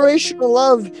inspirational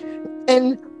love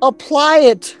and apply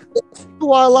it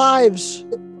to our lives?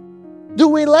 Do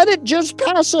we let it just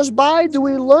pass us by? Do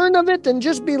we learn of it and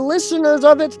just be listeners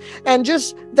of it and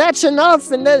just that's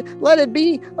enough, and then let it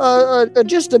be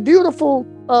just a beautiful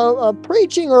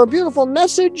preaching or a beautiful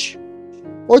message?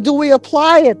 Or do we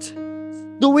apply it?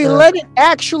 Do we let it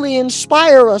actually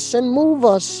inspire us and move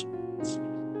us?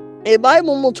 A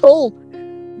Bible will told,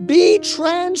 be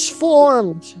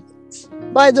transformed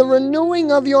by the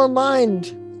renewing of your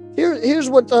mind. Here's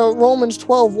what Romans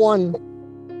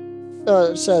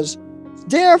 12:1 says.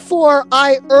 Therefore,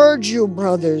 I urge you,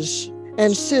 brothers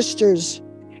and sisters,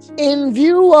 in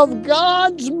view of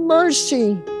God's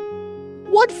mercy.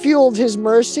 What fueled his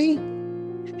mercy?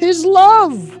 His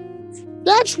love.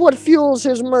 That's what fuels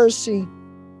his mercy.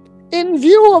 In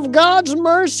view of God's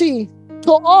mercy,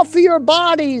 to offer your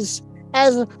bodies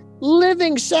as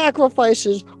living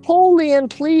sacrifices, holy and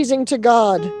pleasing to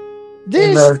God.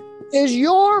 This Amen. is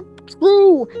your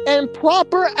true and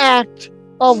proper act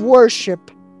of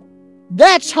worship.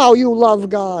 That's how you love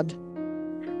God.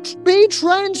 Be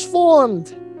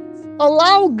transformed.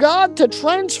 Allow God to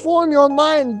transform your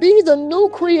mind. Be the new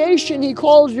creation he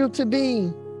calls you to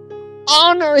be.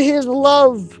 Honor his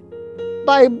love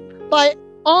by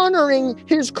honoring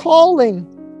his calling.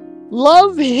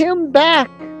 Love him back.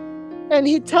 And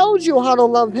he tells you how to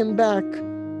love him back.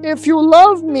 If you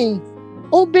love me,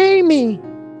 obey me.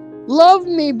 Love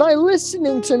me by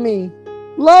listening to me.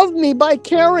 Love me by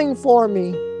caring for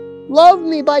me. Love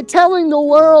me by telling the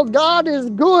world God is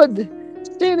good,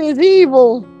 sin is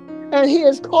evil, and he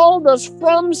has called us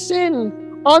from sin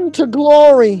unto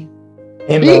glory.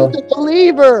 Amen. Be the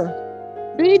believer.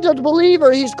 Be the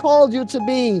believer he's called you to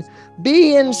be.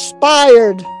 Be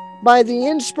inspired by the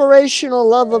inspirational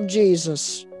love of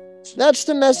Jesus. That's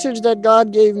the message that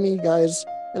God gave me, guys.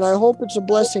 And I hope it's a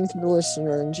blessing to the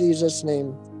listener in Jesus'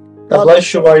 name. God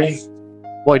bless you, Whitey.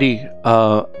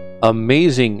 Whitey,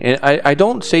 amazing. And I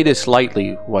don't say this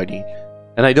lightly, Whitey.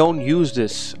 And I don't use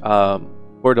this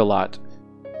word a lot.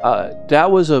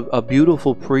 That was a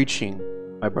beautiful preaching,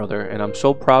 my brother. And I'm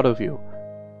so proud of you.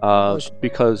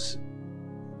 Because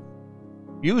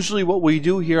usually what we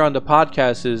do here on the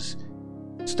podcast is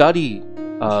study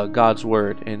God's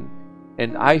word,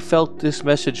 and I felt this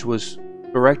message was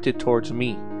directed towards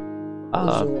me.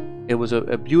 It was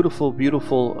a beautiful,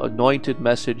 beautiful anointed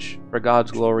message for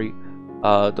God's glory.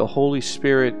 The Holy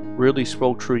Spirit really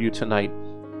spoke through you tonight.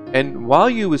 And while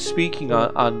you were speaking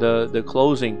on the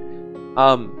closing,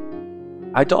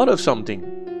 I thought of something.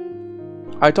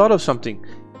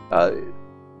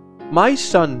 My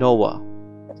son Noah,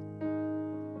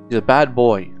 he's a bad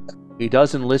boy. He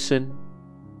doesn't listen.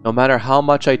 No matter how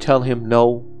much I tell him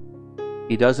no,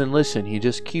 he doesn't listen. He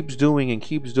just keeps doing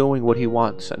what he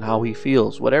wants and how he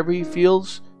feels. Whatever he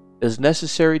feels is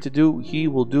necessary to do, he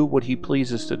will do what he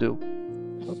pleases to do.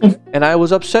 And I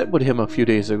was upset with him a few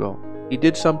days ago. He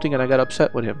did something and I got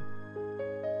upset with him.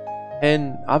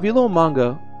 And Avilo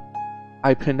Manga,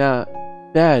 I pina,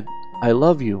 Dad, I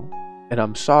love you and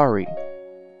I'm sorry.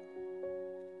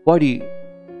 Whitey,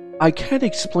 I can't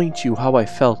explain to you how I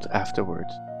felt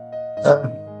afterwards.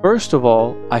 First of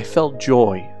all, I felt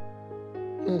joy.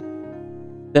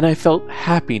 Then I felt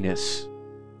happiness.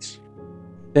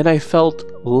 Then I felt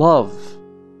love.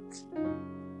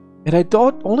 And I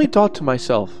only thought to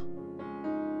myself,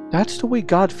 that's the way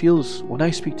God feels when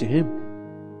I speak to him.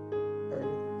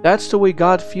 That's the way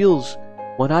God feels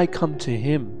when I come to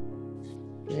Him.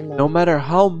 Amen. No matter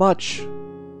how much,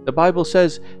 the Bible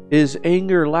says His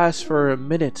anger lasts for a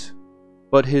minute,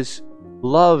 but His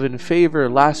love and favor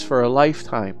lasts for a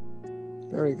lifetime.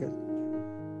 Very good.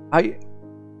 I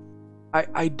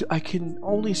can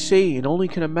only say and only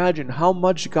can imagine how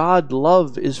much God's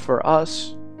love is for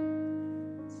us.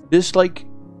 Just like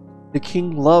the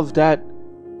king loved that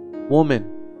woman.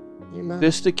 Amen.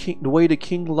 The way the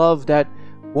king loved that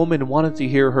woman, wanted to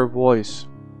hear her voice.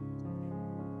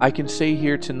 I can say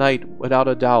here tonight without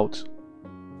a doubt,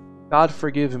 God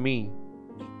forgive me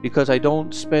because I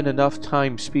don't spend enough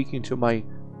time speaking to my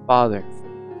Father.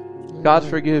 God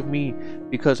forgive me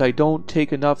because I don't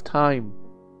take enough time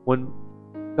when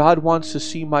God wants to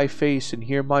see my face and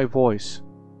hear my voice.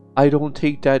 I don't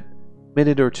take that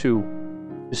minute or two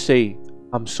to say,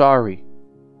 I'm sorry,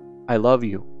 I love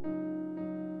you.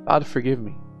 God forgive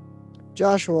me.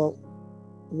 Joshua,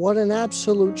 what an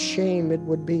absolute shame it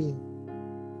would be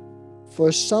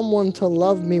for someone to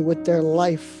love me with their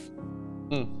life,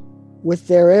 with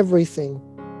their everything.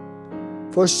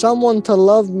 For someone to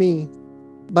love me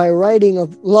by writing a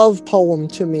love poem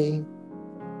to me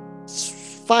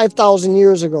 5,000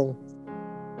 years ago.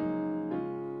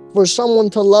 For someone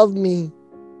to love me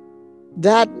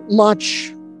that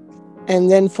much and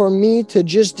then for me to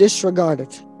just disregard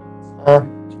it.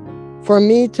 For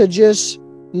me to just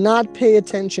not pay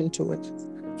attention to it.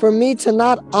 For me to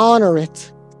not honor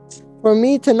it. For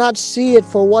me to not see it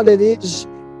for what it is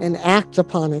and act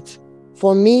upon it.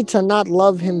 For me to not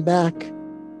love him back.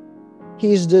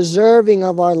 He's deserving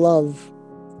of our love.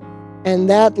 And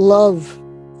that love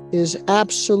is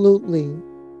absolutely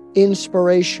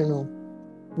inspirational.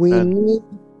 We need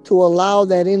to allow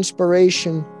that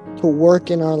inspiration to work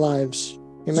in our lives.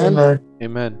 Amen?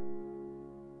 Amen.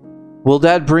 Well,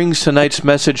 that brings tonight's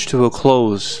message to a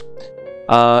close.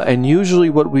 And usually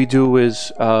what we do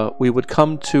is we would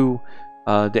come to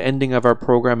the ending of our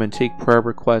program and take prayer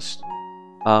requests.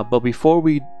 But before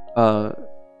we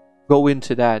go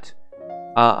into that,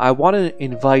 I want to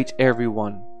invite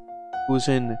everyone who's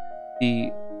in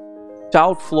the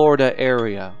South Florida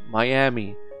area,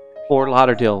 Miami, Fort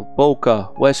Lauderdale, Boca,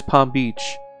 West Palm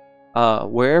Beach,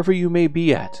 wherever you may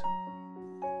be at.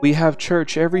 We have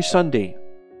church every Sunday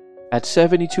at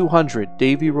 7200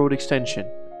 Davie Road Extension,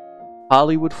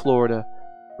 Hollywood, Florida,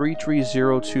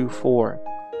 33024.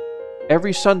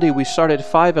 Every Sunday we start at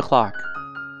 5 o'clock.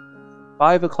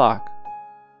 5 o'clock.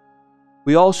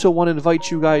 We also want to invite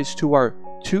you guys to our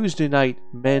Tuesday night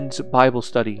men's Bible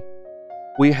study.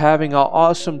 We're having an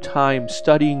awesome time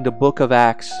studying the book of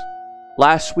Acts.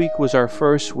 Last week was our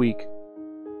first week.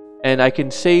 And I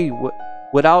can say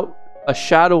without a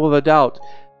shadow of a doubt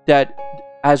that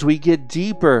as we get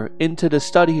deeper into the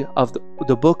study of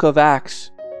the book of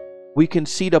Acts, we can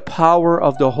see the power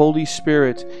of the Holy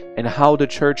Spirit and how the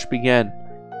church began.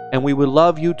 And we would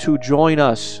love you to join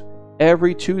us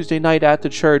every Tuesday night at the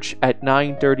church at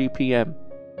 9:30 p.m.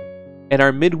 And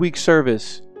our midweek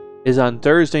service is on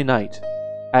Thursday night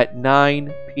at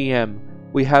 9 p.m.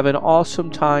 We have an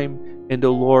awesome time in the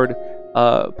Lord.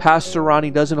 Pastor Ronnie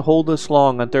doesn't hold us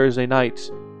long on Thursday nights.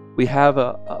 We have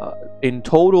in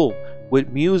total with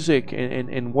music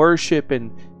and worship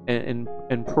and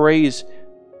praise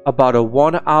about a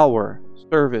 1 hour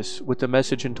service with the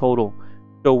message in total.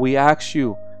 So we ask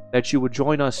you that you would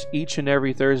join us each and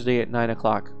every Thursday at 9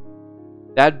 o'clock.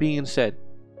 That being said,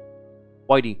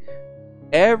 Whitey,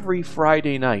 every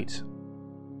Friday night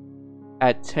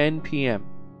at 10 p.m.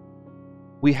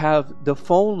 we have the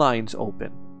phone lines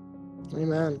open.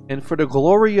 Amen. And for the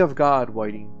glory of God,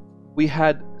 Whitey, we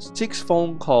had 6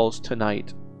 phone calls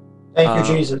tonight. Thank you,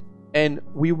 Jesus. And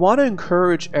we want to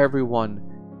encourage everyone,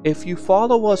 if you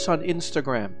follow us on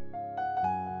Instagram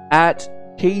at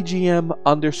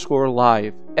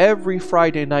KGM_live, every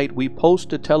Friday night we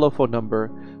post a telephone number,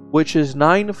 which is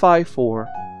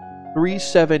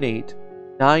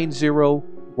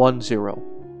 954-378-9010.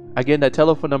 Again, that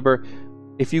telephone number,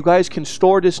 if you guys can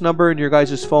store this number in your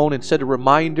guys' phone and set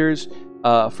reminders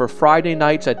for Friday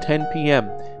nights at 10 p.m.,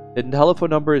 the telephone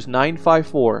number is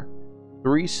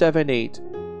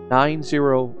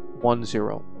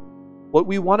 954-378-9010. What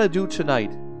we want to do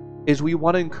tonight is we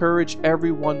want to encourage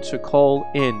everyone to call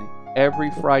in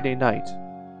every Friday night.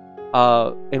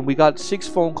 And we got 6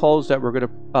 phone calls that we're going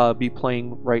to be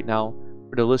playing right now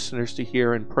for the listeners to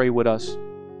hear and pray with us.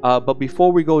 But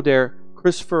before we go there,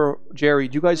 Christopher, Jerry,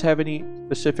 do you guys have any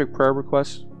specific prayer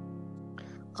requests?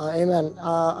 Amen.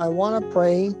 I want to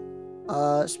pray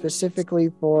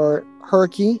specifically for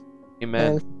Herky.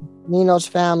 Amen. And Nino's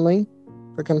family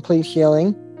for complete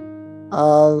healing.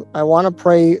 I want to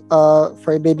pray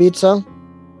for Bebitsa.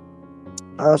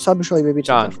 Sabi ko Baby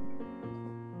John.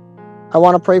 I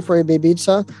want to pray for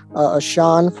Ibiza,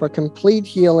 Sean, for complete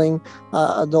healing.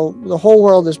 The whole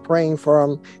world is praying for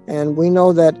him, and we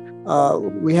know that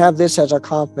we have this as our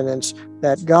confidence,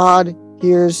 that God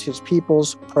hears his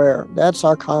people's prayer. That's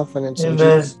our confidence. Amen. In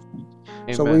Jesus.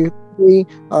 So we pray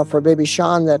for baby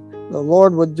Sean that the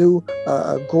Lord would do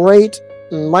a great,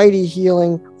 mighty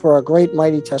healing for a great,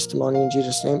 mighty testimony in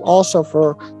Jesus' name. Also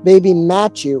for baby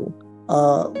Matthew,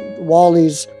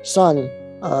 Wally's son,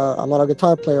 I'm on a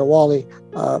guitar player, Wally,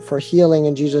 for healing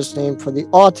in Jesus' name, for the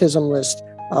autism list,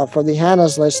 for the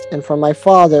Hannah's list, and for my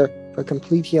father for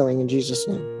complete healing in Jesus'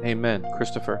 name. Amen.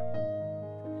 Christopher.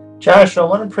 Josh, I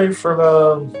want to pray for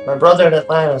my brother in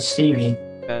Atlanta, Stevie.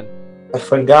 Amen.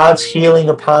 For God's healing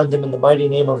upon them in the mighty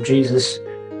name of Jesus,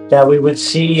 that we would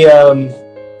see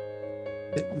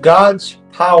God's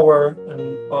power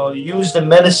and use the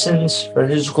medicines for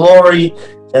his glory,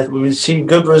 that we would see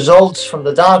good results from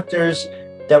the doctors,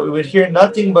 that we would hear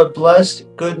nothing but blessed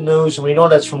good news, and we know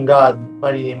that's from God, in the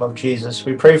mighty name of Jesus.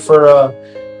 We pray for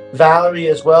Valerie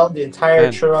as well, the entire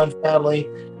Churon family.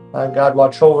 God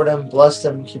watch over them, bless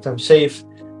them, keep them safe.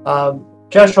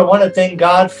 Josh, I want to thank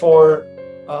God for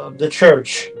the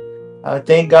church.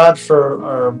 Thank God for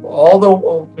all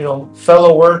the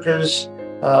fellow workers,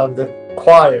 the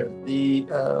choir, the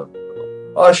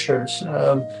ushers.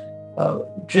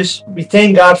 We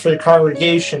thank God for the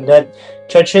congregation that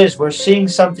church is. We're seeing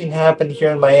something happen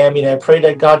here in Miami, and I pray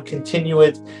that God continue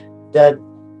it, that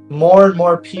more and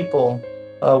more people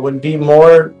would be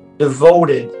more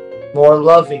devoted, more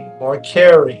loving, more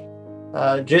caring,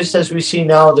 just as we see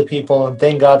now the people, and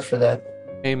thank God for that.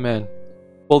 Amen.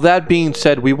 Well, that being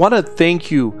said, we want to thank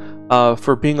you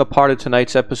for being a part of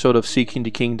tonight's episode of Seeking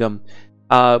the Kingdom.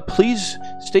 Please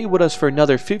stay with us for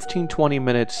another 15-20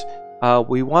 minutes.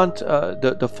 We want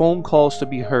the phone calls to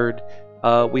be heard.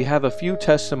 We have a few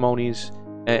testimonies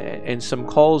and some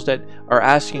calls that are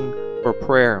asking for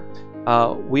prayer.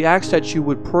 We ask that you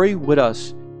would pray with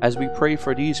us as we pray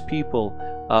for these people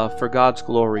for God's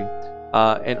glory.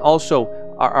 And also,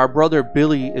 our brother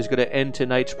Billy is going to end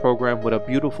tonight's program with a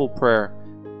beautiful prayer.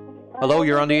 Hello,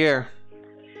 you're on the air.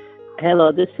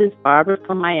 Hello, this is Barbara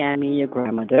from Miami, your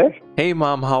grandmother. Hey,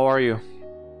 Mom, how are you?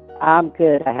 I'm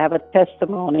good. I have a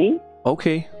testimony.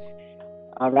 Okay.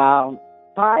 Around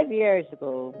 5 years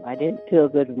ago, I didn't feel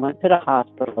good. We went to the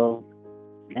hospital,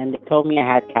 and they told me I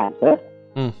had cancer.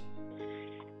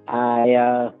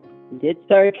 I did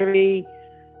surgery.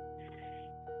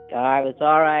 I was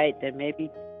all right. Then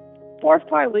maybe 4 or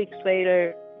 5 weeks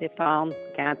later, they found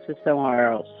cancer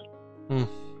somewhere else.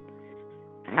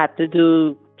 I had to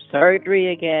do surgery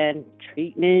again,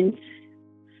 treatments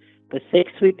for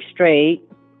 6 weeks straight.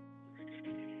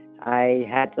 I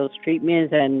had those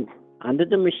treatments, and under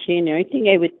the machine, everything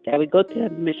I would go to the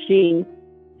machine,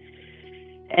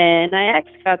 and I asked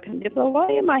God,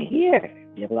 why am I here?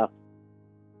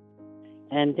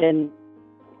 And then,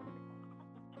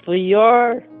 for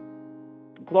your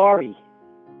glory,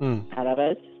 out of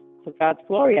us, for God's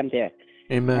glory, I'm there.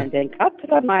 Amen. And then God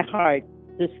put on my heart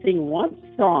to sing one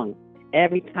song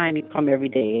every time you come every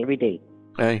day.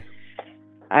 Hey.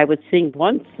 I would sing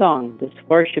one song, just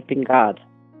worshiping God,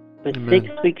 for Amen.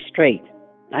 6 weeks straight.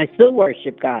 I still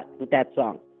worship God with that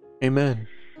song. Amen.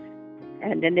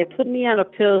 And then they put me on a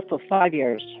pill for 5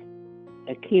 years,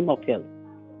 a chemo pill.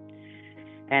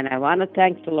 And I want to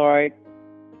thank the Lord.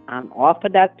 I'm off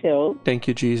of that pill. Thank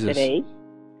you, Jesus. Today.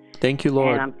 Thank you,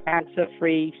 Lord. And I'm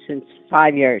cancer-free since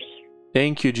 5 years.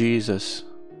 Thank you, Jesus.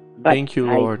 But Thank you,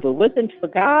 Lord. If it wasn't for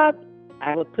God,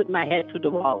 I would put my head through the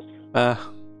walls.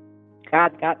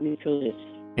 God got me through this.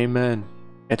 Amen.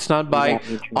 It's not by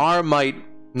our might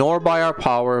nor by our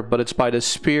power, but it's by the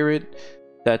Spirit,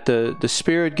 that the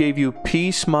Spirit gave you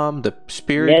peace, Mom. The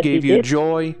Spirit gave you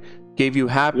joy, gave you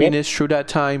happiness through that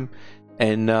time,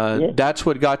 and that's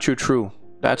what got you through.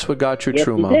 That's what got you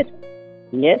through, Mom.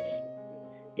 Yes.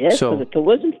 So, if it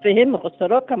wasn't for him,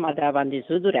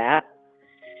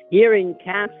 hearing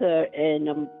cancer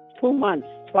in 2 months,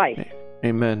 twice.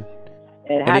 Amen.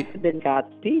 It had to have been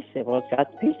God's peace. It was God's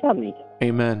peace on me.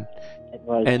 Amen. It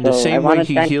was. And the same way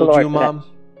He healed you, Mom,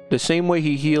 the same way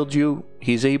He healed you,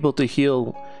 He's able to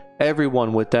heal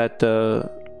everyone with that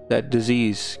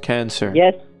disease, cancer.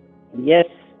 Yes.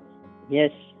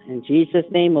 In Jesus'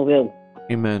 name, we will.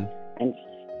 Amen. And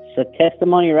it's a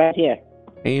testimony right here.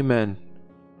 Amen.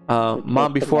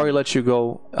 Mom, before I let you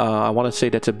go, I want to say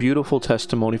that's a beautiful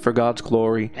testimony for God's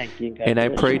glory. Thank you, God. And I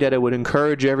pray that it would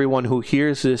encourage everyone who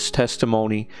hears this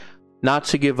testimony not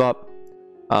to give up.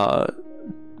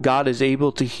 God is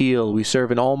able to heal. We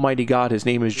serve an almighty God. His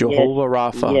name is Jehovah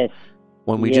Rapha.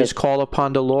 When we just call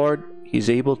upon the Lord, He's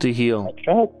able to heal. That's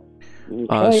right. That's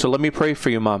right. So let me pray for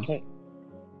you, Mom.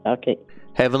 Okay.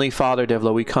 Heavenly Father,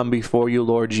 devil, we come before you,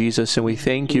 Lord Jesus, and we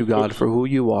thank you, God, for who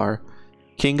you are.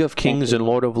 King of kings and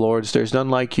Lord of lords, there's none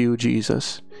like you,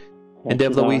 Jesus. And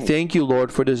devil, we thank you,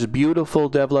 Lord, for this beautiful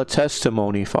devil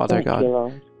testimony, Father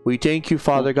God. We thank you,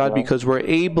 Father God, because we're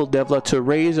able, devil, to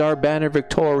raise our banner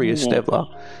victorious,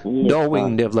 devil,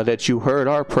 knowing, devil, that you heard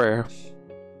our prayer.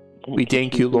 We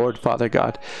thank you, Lord, Father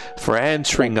God, for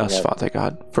answering us, Father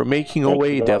God, for making a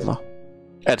way, devil.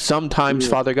 At some times,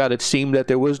 Father God, it seemed that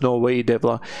there was no way,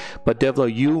 devil, but devil,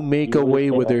 you make a way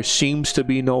where there seems to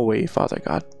be no way, Father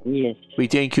God. Yes. We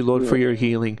thank you, Lord, for your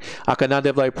healing. Akana,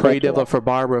 devil, I pray, devil, for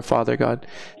Barbara, Father God.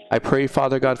 I pray,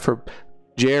 Father God, for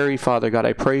Jerry, Father God.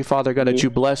 I pray, Father God, that you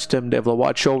bless them, devil.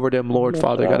 Watch over them, Lord,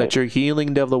 Father God, that your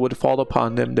healing, devil, would fall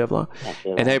upon them, devil.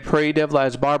 And I pray, devil,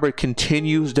 as Barbara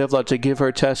continues, devil, to give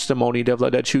her testimony, devil,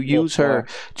 that you use her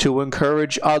to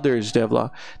encourage others,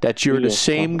 devil, that you're the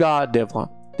same God,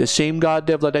 devil. The same God,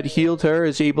 devil, that healed her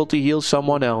is able to heal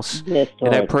someone else.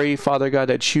 And I pray, Father God,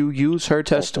 that you use her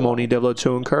testimony, devil,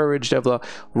 to encourage, devil,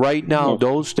 right now,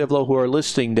 those, devil, who are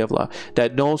listening, devil,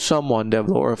 that know someone,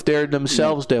 devil, or if they're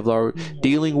themselves, devil, are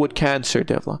dealing with cancer,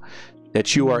 devil,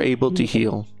 that you are able to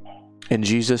heal. In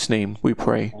Jesus' name we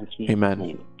pray.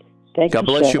 Amen. God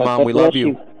bless you, Mom. We love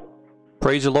you.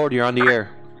 Praise the Lord. You're on the air.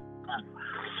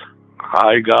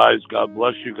 Hi, guys. God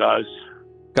bless you guys.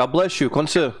 God bless you.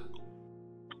 Konsu.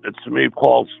 It's me,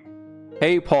 Paul.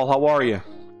 Hey, Paul. How are you?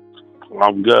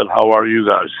 I'm good. How are you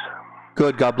guys?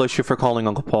 Good. God bless you for calling,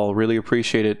 Uncle Paul. Really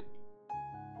appreciate it.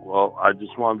 Well, I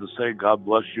just wanted to say God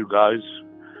bless you guys.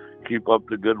 Keep up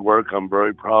the good work. I'm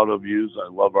very proud of you. I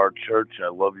love our church. I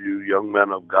love you, young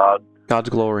men of God. God's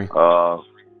glory.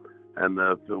 And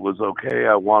if it was okay,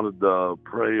 I wanted to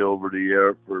pray over the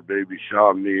air for baby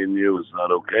Sean, me and you. Is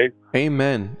that okay?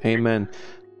 Amen. Amen.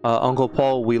 Uncle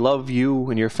Paul, we love you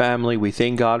and your family. We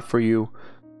thank God for you.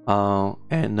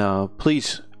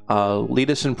 Please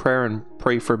lead us in prayer and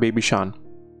pray for baby Sean.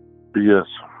 Yes.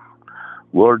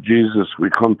 Lord Jesus, we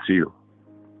come to you.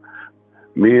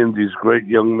 Me and these great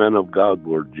young men of God,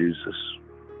 Lord Jesus.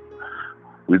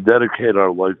 We dedicate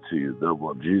our life to you,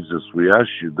 devil. Jesus, we ask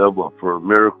you, devil, for a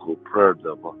miracle prayer,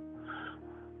 devil.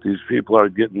 These people are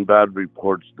getting bad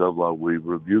reports, devil. We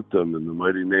rebuke them in the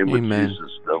mighty name of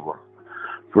Jesus, devil.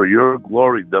 For your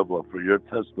glory, devil, for your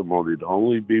testimony to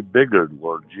only be bigger,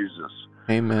 Lord Jesus.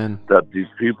 Amen. That these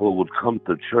people would come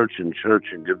to church and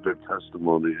give their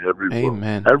testimony everywhere.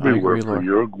 Amen. Everywhere agree, for Lord.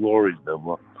 your glory,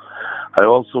 devil. I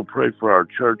also pray for our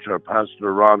church, our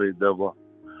pastor Ronnie, devil.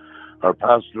 Our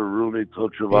pastor Rooney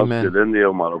Tochavaskid India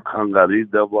Marokangari,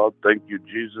 devil. Thank you,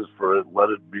 Jesus, for it. Let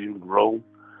it be grown.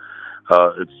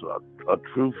 It's a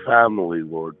true family,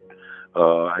 Lord.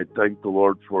 I thank the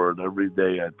Lord for it every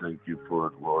day. I thank you for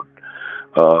it, Lord.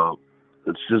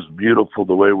 It's just beautiful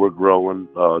the way we're growing,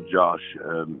 Josh,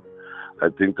 and I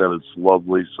think that it's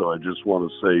lovely. So I just want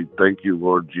to say thank you,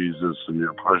 Lord Jesus, in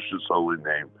your precious holy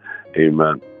name.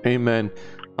 Amen. Amen.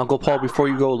 Uncle Paul, before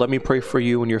you go, let me pray for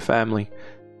you and your family.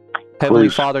 Heavenly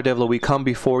Father, devil, we come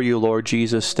before you, Lord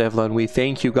Jesus, devil, and we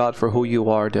thank you, God, for who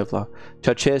you are, devil.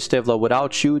 Chaches, devil,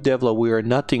 without you, devil, we are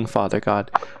nothing, Father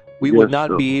God. We would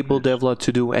not be able, devil,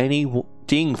 to do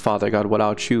anything, Father God,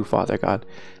 without you, Father God.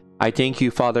 I thank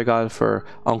you, Father God, for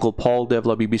Uncle Paul,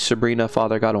 devil, Bibi Sabrina,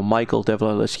 Father God, or Michael,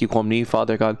 devil, let's keep me,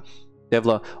 Father God.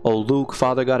 Devla, oh Luke,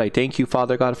 Father God, I thank you,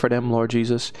 Father God, for them, Lord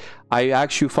Jesus. I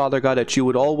ask you, Father God, that you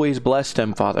would always bless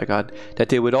them, Father God, that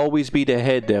they would always be the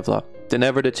head, Devla,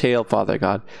 never the tail, Father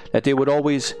God, that they would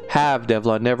always have,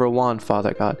 Devla, never want,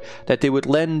 Father God, that they would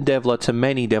lend, Devla, to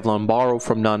many, Devla, and borrow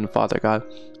from none, Father God.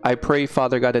 I pray,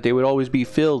 Father God, that they would always be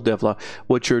filled, Devla,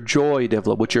 with your joy,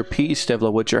 Devla, with your peace,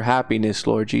 Devla, with your happiness,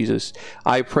 Lord Jesus.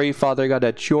 I pray, Father God,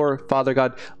 that your, Father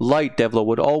God, light, Devla,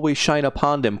 would always shine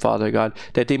upon them, Father God,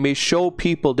 that they may show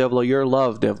people, Devla, your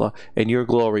love, Devla, and your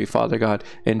glory, Father God.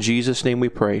 In Jesus' name we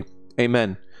pray.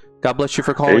 Amen. God bless you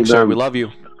for calling, sir. We love you.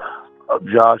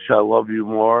 Josh, I love you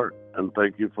more, and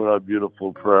thank you for that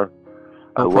beautiful prayer.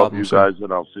 No I problem, love you sir. guys,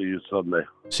 and I'll see you Sunday.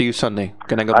 See you Sunday.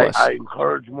 Good night, God bless. I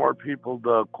encourage more people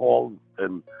to call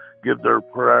and give their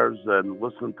prayers and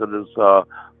listen to this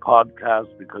podcast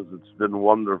because it's been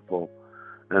wonderful.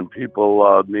 And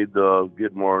people need to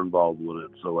get more involved with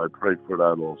it. So I pray for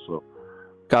that also.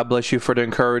 God bless you for the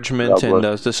encouragement and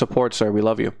the support, sir. We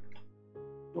love you.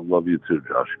 I love you too,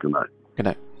 Josh. Good night. Good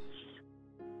night.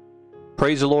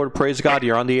 Praise the Lord. Praise God.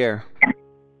 You're on the air.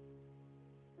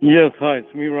 Yes, hi.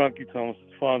 It's me, Rocky Thomas'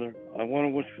 father. I want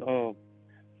to wish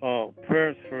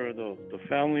prayers for the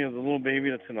family of the little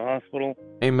baby that's in the hospital.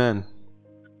 Amen.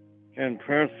 And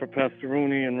prayers for Pastor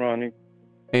Rooney and Ronnie.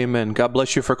 Amen. God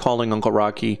bless you for calling, Uncle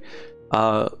Rocky.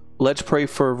 Let's pray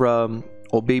for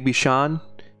baby Sean,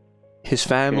 his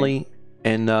family,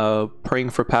 and praying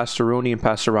for Pastor Rooney and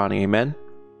Pastor Ronnie. Amen.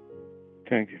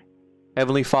 Thank you.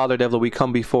 Heavenly Father, Devla, we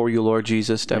come before you, Lord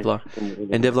Jesus, Devla.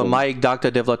 And Devla, Mike, Dr.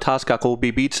 Devla, Taska, Ko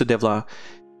Bibitsa, Devla,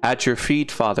 at your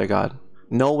feet, Father God.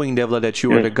 Knowing, Devla, that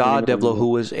you are the God, Devla,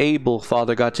 who is able,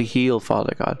 Father God, to heal,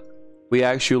 Father God. We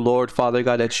ask you, Lord, Father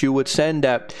God, that you would send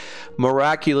that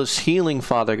miraculous healing,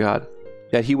 Father God.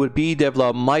 That he would be, Devla,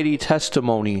 a mighty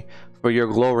testimony for your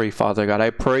glory, Father God.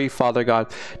 I pray, Father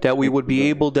God, that we would be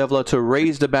able, Devla, to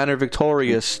raise the banner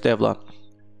victorious, Devla.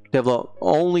 Devla,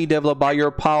 only, Devla, by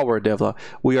your power, Devla,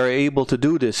 we are able to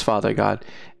do this, Father God.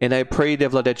 And I pray,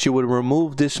 Devla, that you would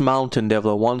remove this mountain,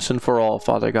 Devla, once and for all,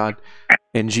 Father God.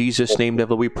 In Jesus' name,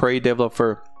 Devla, we pray, Devla,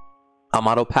 for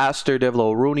Amado Pastor,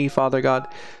 Devla, Rooney, Father God.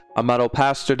 Amado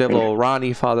Pastor, Devla,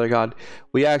 Ronnie, Father God.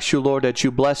 We ask you, Lord, that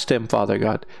you bless them, Father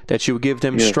God. That you give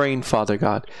them strength, Father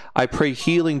God. I pray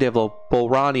healing, Devla, po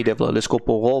Ronnie, Devla, let's go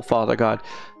po Father God.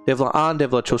 Devla, an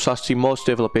Devla, chosastimos,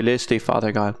 Devla, peleste,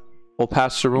 Father God. O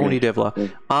Pastor Rooney, Devla,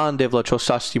 an Devla,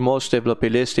 chosastimos, Devla,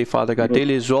 peleste, Father God.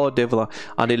 Delezo, Devla,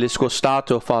 an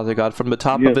eliscostato, Father God, from the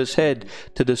top of his head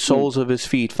to the soles of his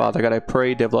feet, Father God. I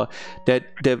pray, Devla,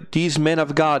 that these men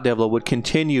of God, Devla, would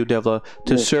continue, Devla,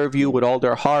 to serve you with all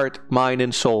their heart, mind,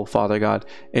 and soul, Father God.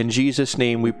 In Jesus'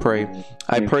 name we pray.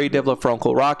 I pray, Devla, for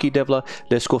Uncle Rocky, Devla,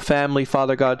 let's go family,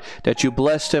 Father God, that you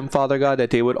bless them, Father God,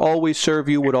 that they would always serve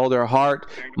you with all their heart,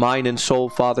 mind, and soul,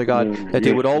 Father God, that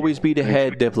they would always be the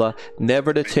head, Devla,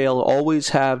 never the tail, always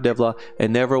have, Devla,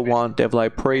 and never want, Devla. I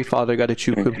pray, Father God, that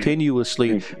you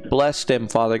continuously bless them,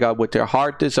 Father God, with their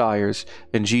heart desires.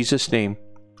 In Jesus' name,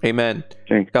 amen.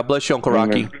 God bless you, Uncle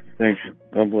Rocky. Thank you.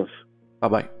 God bless.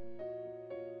 Bye-bye.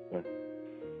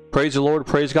 Praise the Lord.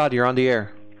 Praise God. You're on the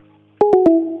air.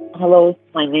 Hello,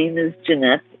 my name is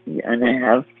Jeanette, and I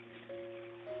have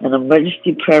an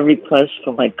emergency prayer request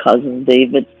for my cousin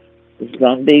David. His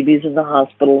grandbaby's in the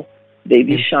hospital,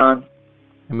 baby Sean.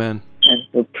 Amen. And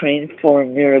we're praying for a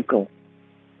miracle.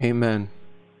 Amen.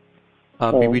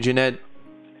 Baby Jeanette,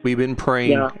 we've been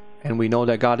praying, and we know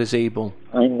that God is able.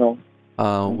 I know.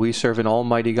 We serve an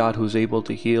almighty God who's able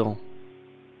to heal.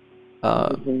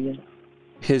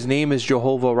 His name is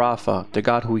Jehovah Rapha, the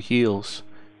God who heals.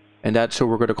 And that's who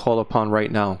we're going to call upon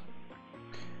right now.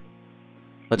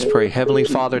 Let's pray. Heavenly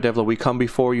Father, Devla, we come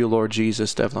before you, Lord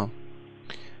Jesus, Devla.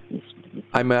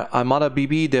 I'm at a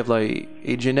bibi, Devla,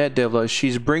 a Jeanette, Devla.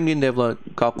 She's bringing, Devla,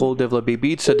 kako, Devla,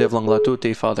 bibitsa, Devla,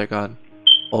 latute, Father God.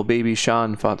 Oh, baby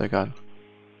Sean, Father God.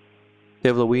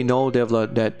 Devla, we know,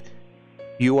 Devla, that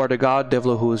you are the God,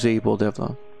 Devla, who is able,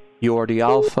 Devla. You are the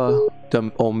Alpha,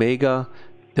 the Omega,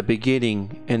 the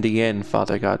beginning, and the end,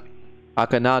 Father God.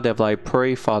 Akana, Devla, I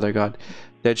pray, Father God,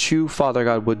 that you, Father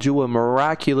God, would do a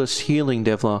miraculous healing,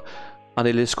 Devla, on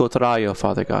Eliskotrayo,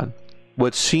 Father God.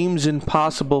 What seems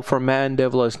impossible for man,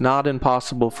 Devla, is not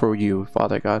impossible for you,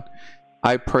 Father God.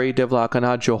 I pray, Devla,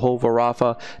 Akana, Jehovah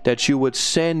Rapha, that you would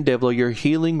send, Devla, your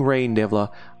healing rain,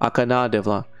 Devla, Akana,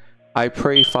 Devla. I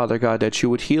pray, Father God, that you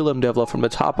would heal him, Devla, from the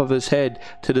top of his head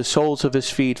to the soles of his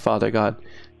feet, Father God.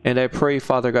 And I pray,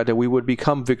 Father God, that we would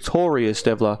become victorious,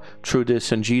 Devla, through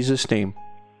this in Jesus' name.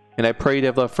 And I pray,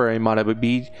 Devla, for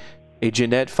a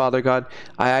Jeanette, Father God.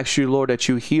 I ask you, Lord, that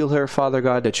you heal her, Father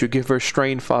God, that you give her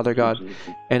strength, Father God.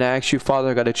 And I ask you,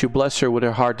 Father God, that you bless her with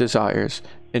her heart desires.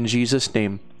 In Jesus'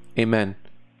 name, amen.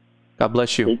 God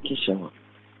bless you. Thank you so much.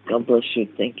 God bless you.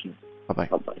 Thank you. Bye-bye.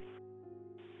 Bye-bye.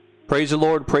 Praise the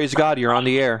Lord. Praise God. You're on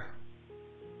the air.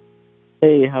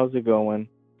 Hey, how's it going?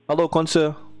 Hello,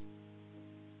 Konsa.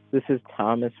 This is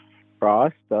Thomas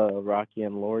Frost, Rocky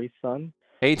and Lori's son.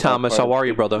 Hey, Thomas. How are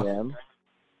you, brother?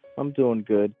 I'm doing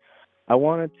good. I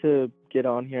wanted to get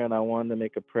on here and I wanted to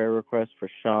make a prayer request for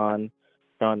Sean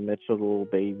Mitchell, the little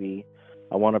baby.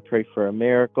 I want to pray for a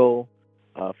miracle,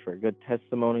 for good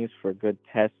testimonies, for good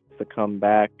tests to come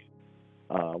back.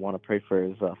 I want to pray for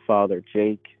his father,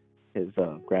 Jake, his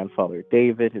grandfather,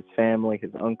 David, his family,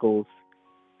 his uncles,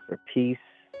 for peace.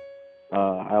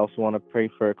 I also want to pray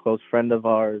for a close friend of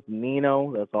ours,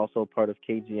 Nino, that's also part of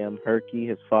KGM, Herky,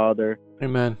 his father.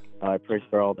 Amen. I pray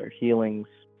for all their healings.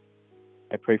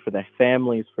 I pray for their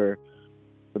families, for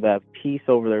that peace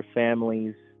over their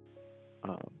families,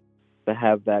 to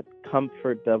have that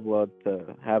comfort, Devla,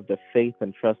 to have the faith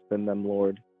and trust in them,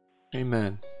 Lord.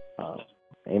 Amen.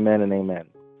 Amen and amen.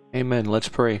 Amen. Let's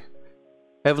pray.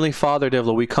 Heavenly Father,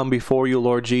 Devla, we come before you,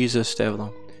 Lord Jesus,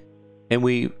 Devla, and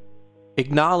we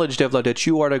acknowledge, Devla, that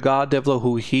you are the God, Devla,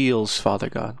 who heals, Father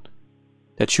God.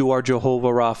 That you are Jehovah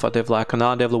Rapha,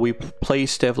 Devla. We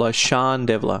place, Devla, Sean,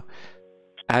 Devla,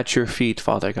 at your feet,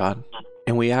 Father God.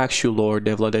 And we ask you, Lord,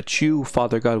 devla, that you,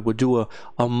 Father God, would do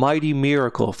a mighty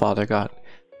miracle, Father God.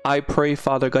 I pray,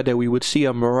 Father God, that we would see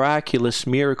a miraculous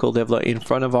miracle, devla, in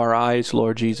front of our eyes,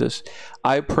 Lord Jesus.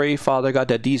 I pray, Father God,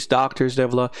 that these doctors,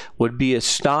 devla, would be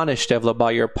astonished, devla,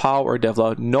 by your power,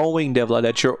 devla, knowing, devla,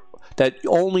 that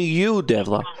only you,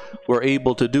 devla, were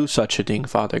able to do such a thing,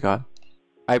 Father God.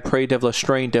 I pray, devla,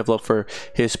 strength, devla, for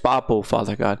his papo,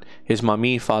 Father God, his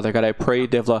mami, Father God. I pray,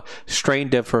 devla,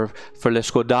 strength, devla, for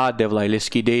l'eskodad, devla,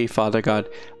 leskide, Father God.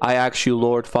 I ask you,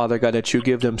 Lord, Father God, that you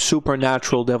give them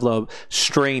supernatural, devla,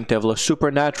 strength, devla,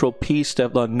 supernatural peace,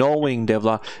 devla, knowing,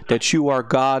 devla, that you are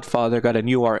God, Father God, and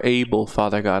you are able,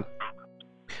 Father God.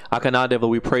 Akana, devla,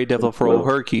 we pray, devla, for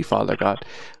Oherki, Father God.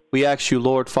 We ask you,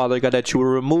 Lord, Father God, that you will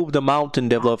remove the mountain,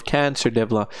 devla, of cancer,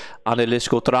 devla, on the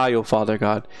leskotrayo, Father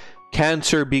God.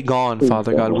 Cancer be gone,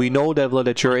 Father God. We know, devla,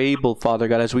 that you're able, Father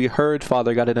God, as we heard,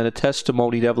 Father God, in a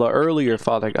testimony, devla, earlier,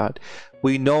 Father God.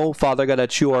 We know, Father God,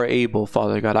 that you are able,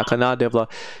 Father God. Akana,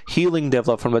 devla, healing,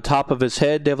 devla, from the top of his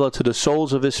head, devla, to the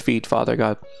soles of his feet, Father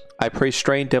God. I pray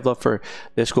strength, devla, for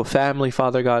this family,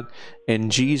 Father God, in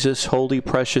Jesus' holy,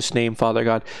 precious name, Father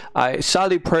God. I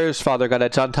sally prayers, Father God,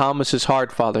 at John Thomas's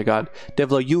heart, Father God.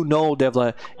 Devla, you know,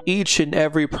 devla, each and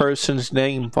every person's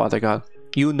name, Father God.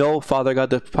 You know, Father God,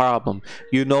 the problem.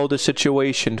 You know the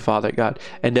situation, Father God.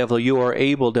 And, devla, you are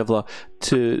able, devla,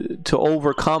 to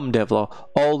overcome, devla,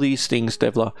 all these things,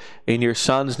 devla. In your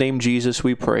Son's name, Jesus,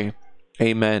 we pray.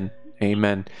 Amen.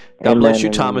 Amen. God bless you,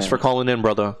 Thomas, for calling in,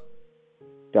 brother.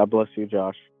 God bless you,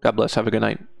 Josh. God bless. Have a good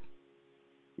night.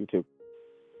 You too.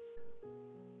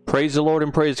 Praise the Lord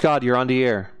and praise God. You're on the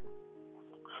air.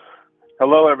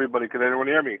 Hello, everybody. Can anyone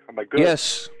hear me? Am I good?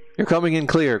 Yes. You're coming in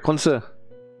clear. Kunsa.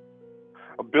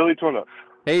 Billy Tuna.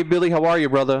 Hey, Billy. How are you,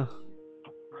 brother?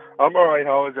 I'm all right.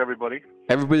 How is everybody?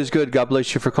 Everybody's good. God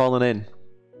bless you for calling in.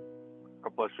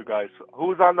 God bless you guys.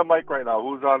 Who's on the mic right now?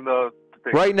 Who's on the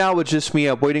thing? Right now, it's just me.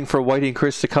 I'm waiting for Whitey and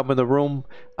Chris to come in the room.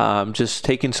 Just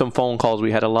taking some phone calls.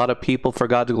 We had a lot of people for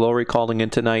God's glory calling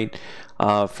in tonight.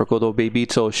 For Kodo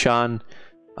Bebito Sean.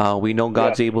 We know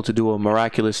God's able to do a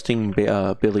miraculous thing,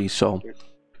 Billy. So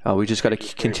we just got to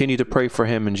continue to pray for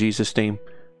him in Jesus' name.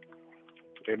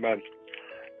 Amen.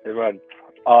 Amen.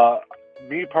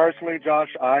 Me personally, Josh,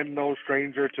 I'm no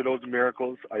stranger to those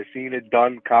miracles. I've seen it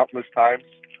done countless times.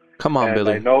 Come on, and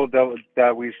Billy. I know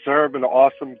that we serve an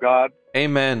awesome God.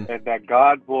 Amen. And that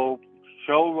God will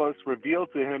show us, reveal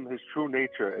to him his true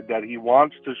nature, and that he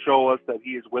wants to show us that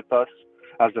he is with us.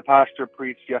 As the pastor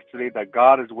preached yesterday, that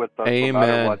God is with us no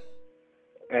matter what.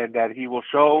 And that he will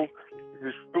show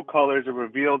his true colors and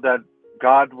reveal that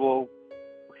God will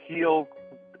heal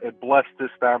and bless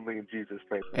this family in Jesus'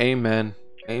 name. Amen.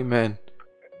 Amen.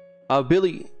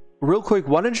 Billy, real quick,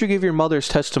 why don't you give your mother's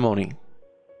testimony?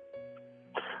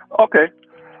 Okay.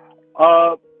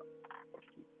 I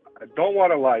don't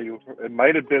want to lie to you. It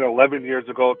might have been 11 years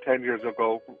ago, 10 years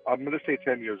ago. I'm going to say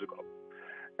 10 years ago.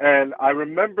 And I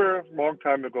remember a long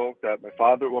time ago that my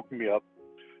father woke me up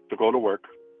to go to work.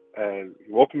 And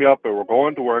he woke me up and we're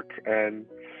going to work. And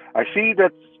I see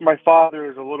that my father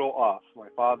is a little off. My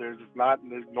father is not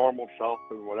in his normal self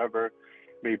and whatever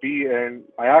may be. And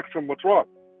I asked him what's wrong.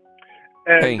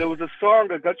 And there was a song,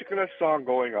 a Gachikana song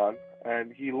going on.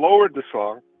 And he lowered the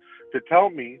song to tell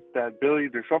me that, Billy,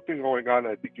 there's something going on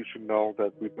I think you should know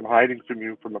that we've been hiding from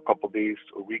you from a couple of days,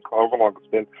 a week, however long it's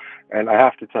been, and I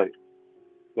have to tell you.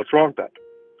 What's wrong with that?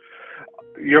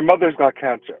 Your mother's got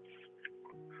cancer.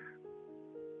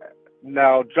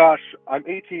 Now, Josh, I'm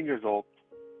 18 years old.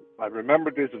 I remember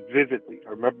this vividly.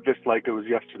 I remember this like it was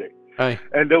yesterday. Hi.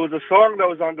 And there was a song that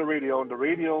was on the radio, and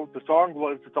the song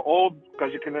was, it's an old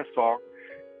Kajikane song,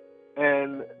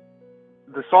 and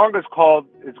the song is called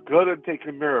 "It's Gonna Take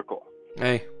a Miracle."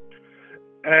 Hey.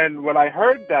 And when I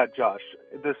heard that, Josh,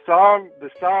 the sound,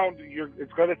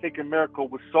 "It's Gonna Take a Miracle"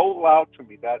 was so loud to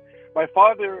me that my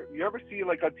father, you ever see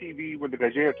like on TV when the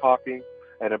guys are talking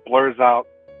and it blurs out?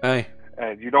 Hey.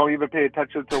 And you don't even pay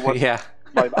attention to what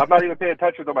I'm not even paying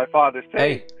attention to my father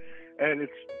saying. Hey. And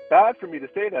it's bad for me to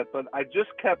say that, but I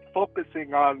just kept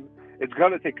focusing on "It's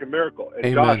Gonna Take a Miracle." And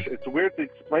Amen. Josh, it's weird to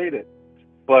explain it,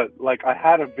 but like I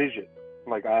had a vision.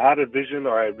 Like I had a vision,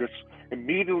 or I just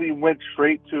immediately went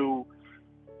straight to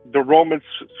the Roman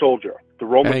soldier, the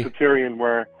Roman centurion,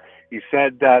 where he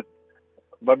said that,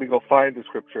 let me go find the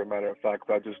scripture, matter of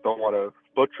fact, I just don't want to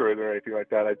butcher it or anything like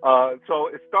that. So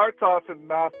it starts off in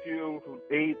Matthew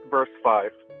 8, verse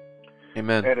 5.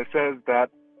 Amen. And it says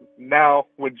that, now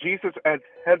when Jesus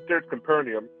entered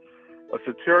Capernaum, a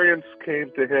centurion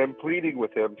came to him, pleading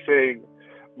with him, saying,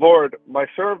 "Lord, my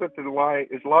servant is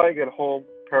lying at home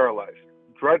paralyzed,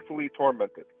 dreadfully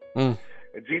tormented." And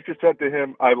Jesus said to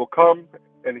him, "I will come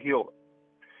and heal him."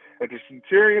 And the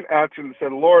centurion answered and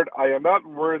said, Lord, I am not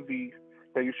worthy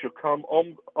that you should come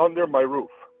under my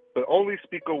roof, but only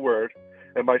speak a word,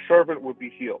 and my servant will be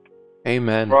healed.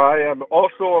 Amen. For I am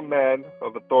also a man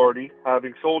of authority,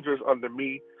 having soldiers under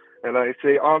me, and I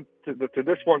say to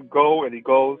this one, go, and he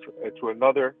goes, and to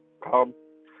another, come,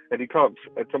 and he comes,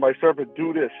 and to my servant,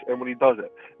 do this, and when he does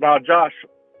it. Now, Josh,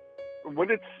 when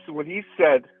he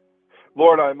said,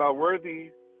 Lord, I am not worthy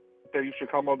that you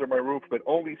should come under my roof, but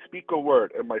only speak a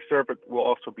word, and my servant will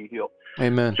also be healed.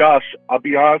 Amen. Josh, I'll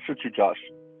be honest with you, Josh.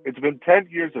 It's been 10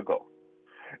 years ago,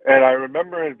 and I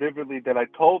remember it vividly that I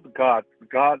told God,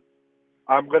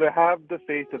 I'm going to have the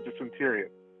faith of the centurion,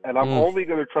 and I'm only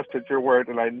going to trust in your word,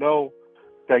 and I know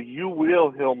that you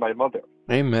will heal my mother.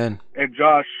 Amen. And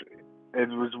Josh, it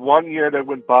was 1 year that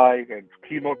went by, and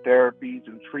chemotherapies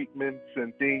and treatments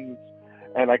and things,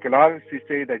 and I can honestly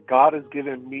say that God has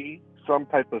given me some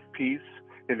type of peace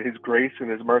in his grace and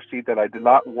his mercy that I did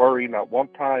not worry not one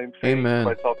time, saying to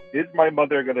myself, is my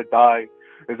mother going to die?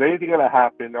 Is anything going to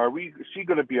happen? Is she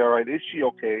going to be all right? Is she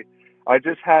okay? I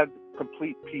just had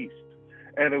complete peace.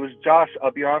 And it was, Josh,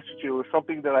 I'll be honest with you, it was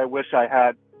something that I wish I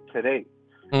had today.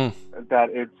 That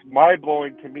it's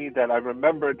mind-blowing to me that I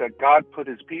remember that God put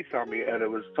his peace on me, and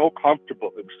it was so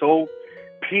comfortable, it was so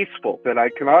peaceful that I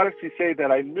can honestly say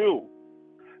that I knew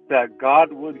that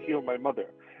God would heal my mother.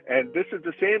 And this is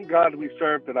the same God we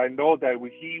serve, that I know that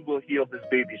he will heal this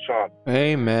baby Sean.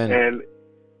 Amen. And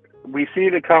we've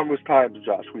seen it countless times,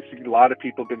 Josh. We've seen a lot of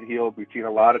people been healed. We've seen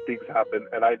a lot of things happen.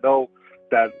 And I know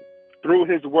that through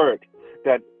his word,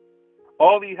 that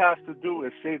all he has to do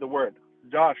is say the word.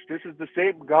 Josh, this is the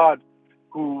same God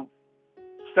who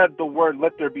said the word,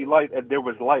 let there be light, and there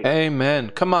was light.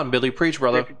 Amen. Come on, Billy. Preach,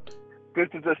 brother. This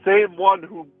is the same one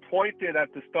who pointed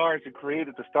at the stars and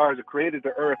created the stars and created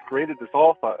the earth, created this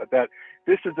all. That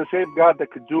this is the same God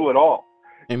that could do it all.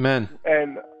 Amen.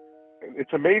 And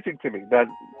it's amazing to me that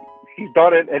he's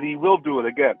done it and he will do it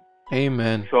again.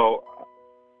 Amen. So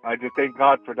I just thank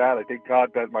God for that. I thank God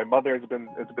that my mother it's been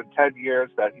 10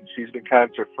 years that she's been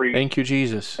cancer free. Thank you,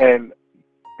 Jesus. And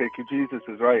thank you, Jesus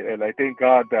is right. And I thank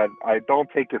God that I don't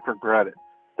take it for granted.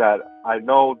 That I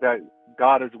know that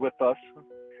God is with us.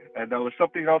 And there was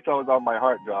something else that was on my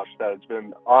heart, Josh, that has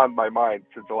been on my mind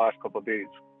since the last couple of days.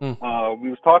 We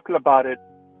was talking about it.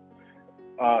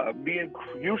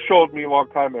 You showed me a long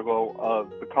time ago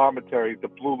the commentary, the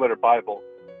Blue Letter Bible.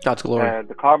 God's glory. And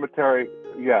the commentary,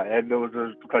 yeah, and there was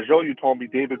because you told me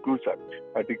David Gusak.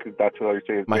 I think that's how you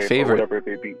say his my name, favorite. or whatever it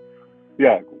may be.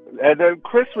 Yeah, and then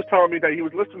Chris was telling me that he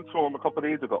was listening to him a couple of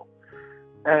days ago.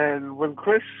 And when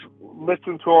Chris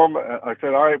listened to him, I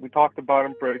said, all right, we talked about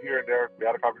him for here and there. We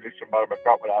had a conversation about him. I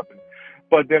forgot what happened.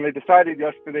 But then I decided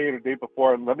yesterday or the day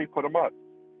before, let me put him on.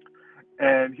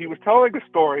 And he was telling a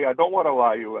story. I don't want to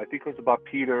lie to you. I think it was about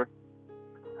Peter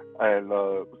and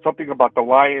something about the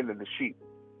lion and the sheep.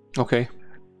 Okay.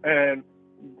 And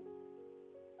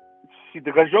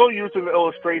the Gajot used an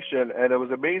illustration, and it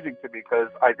was amazing to me because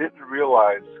I didn't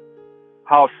realize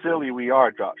how silly we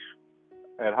are, Josh,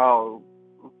 and how,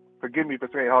 forgive me for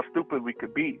saying, how stupid we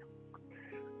could be.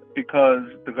 Because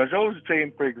the Gajot is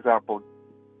saying, for example,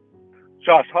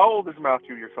 Josh, how old is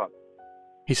Matthew, your son?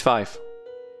 He's 5.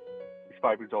 He's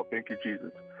 5 years old. Thank you,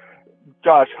 Jesus.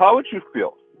 Josh, how would you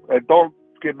feel? And don't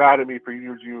get mad at me for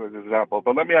using you as an example,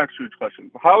 but let me ask you a question.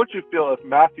 How would you feel if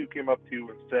Matthew came up to you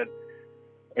and said,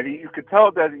 and you could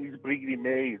tell that he's bleeding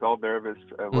May, he's all nervous,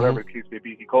 and whatever the case may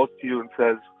be, he goes to you and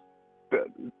says,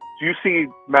 do you see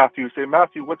Matthew? Say,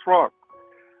 Matthew, what's wrong?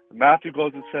 And Matthew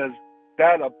goes and says,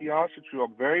 Dad, I'll be honest with you,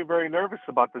 I'm very, very nervous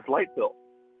about this light bill.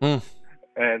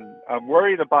 And I'm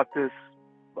worried about this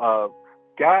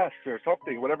gas or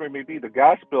something, whatever it may be, the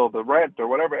gas bill, the rent, or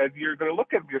whatever. And you're going to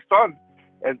look at your son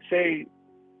and say,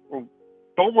 well,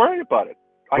 don't worry about it.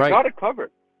 I got it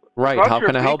covered. Right. How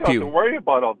can I help you? Don't worry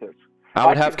about all this. I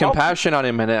would have compassion on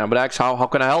him, and I would ask, how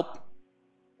can I help?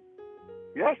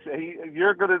 Yes,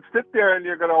 you're going to sit there and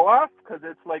you're going to laugh because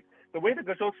it's like the way that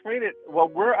Gajot explained it,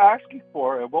 what we're asking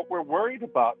for and what we're worried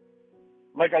about.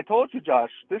 Like I told you, Josh,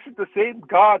 this is the same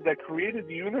God that created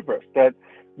the universe, that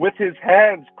with his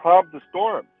hands calmed the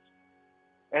storms.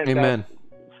 And Amen.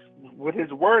 With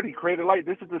his word, he created light.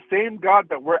 This is the same God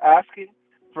that we're asking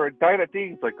for dime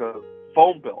things like a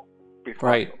phone bill.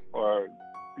 Right. Or,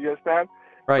 do you understand?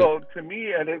 Right. So to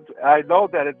me, and I know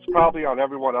that it's probably on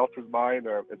everyone else's mind,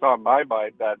 or it's on my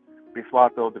mind, that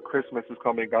Biswato, the Christmas is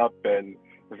coming up, and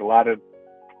there's a lot of,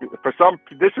 for some,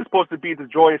 this is supposed to be the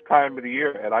joyous time of the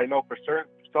year, and I know for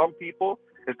some people,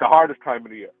 it's the hardest time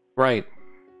of the year. Right.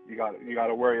 You got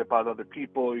to worry about other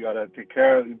people. You got to take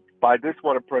care of, buy this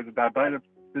one a present, buy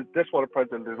this one a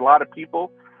present. There's a lot of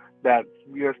people that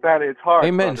you understand it's hard.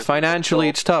 Amen. Brother. Financially,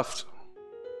 it's tough.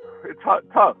 It's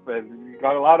tough, and you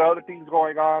got a lot of other things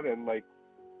going on, and like,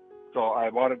 so I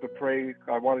wanted to pray.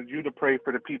 I wanted you to pray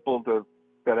for the people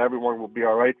that everyone will be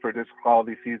all right for this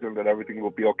holiday season, that everything will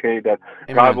be okay, that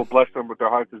Amen. God will bless them with their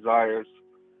heart desires,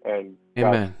 and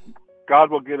Amen.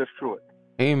 God will get us through it.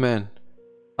 Amen.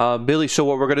 Billy, so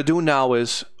what we're going to do now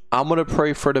is I'm going to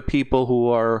pray for the people who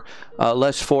are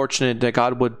less fortunate, that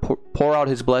God would pour out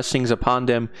his blessings upon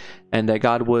them, and that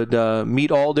God would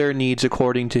meet all their needs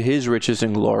according to his riches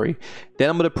and glory. Then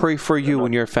I'm going to pray for you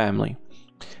and your family.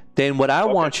 Then what I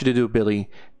want you to do, Billy,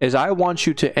 is I want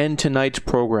you to end tonight's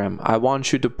program. I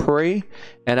want you to pray,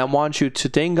 and I want you to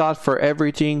thank God for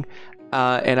everything,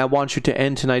 and I want you to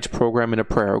end tonight's program in a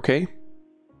prayer, okay?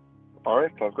 All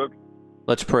right, sounds good.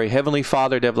 Let's pray. Heavenly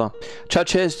Father, Devla,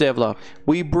 Chaches Devla,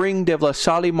 we bring Devla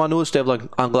Sali Manus Devla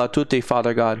Anglatute,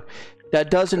 Father God,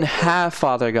 that doesn't have,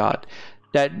 Father God,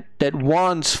 that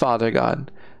wants, Father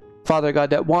God,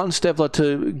 that wants Devla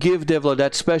to give Devla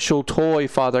that special toy,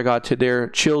 Father God, to their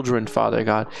children, Father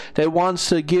God, that wants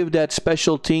to give that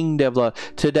special thing, Devla,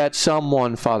 to that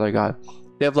someone, Father God.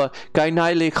 Devla,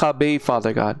 Gainaile Chabe,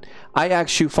 Father God. I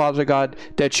ask you, Father God,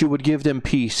 that you would give them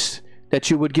peace, that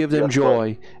you would give them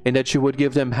joy, and that you would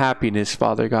give them happiness,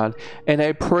 Father God. And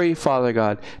I pray, Father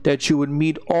God, that you would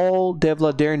meet all,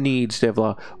 Devla, their needs,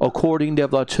 Devla, according,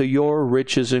 Devla, to your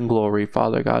riches and glory,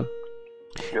 Father God.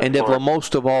 And Devla,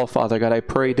 most of all, Father God, I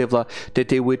pray, Devla, that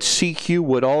they would seek you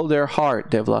with all their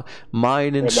heart, Devla,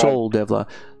 mind and soul, Devla,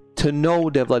 to know,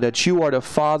 Devla, that you are the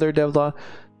Father, Devla,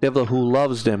 who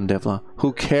loves them, Devla,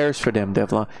 who cares for them,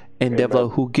 Devla, and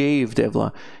Devla, who gave,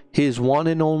 Devla, his one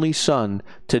and only Son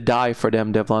to die for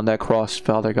them, Devla, on that cross,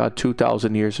 Father God,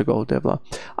 2,000 years ago, Devla.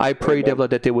 I pray, Devla,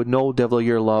 that they would know, Devla,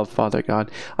 your love, Father God.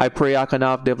 I pray,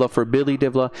 Akanav, Devla, for Billy,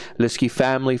 Devla, Liski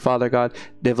family, Father God,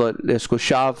 Devla, Lisko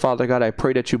Shav, Father God. I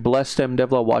pray that you bless them,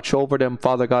 Devla, watch over them,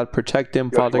 Father God, protect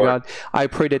them, Father God. I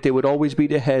pray that they would always be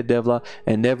the head, Devla,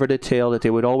 and never the tail, that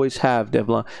they would always have,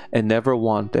 Devla, and never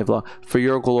want, Devla, for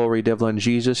your glory, Devla, in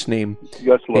Jesus' name.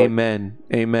 Yes, Lord. Amen.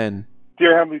 Amen.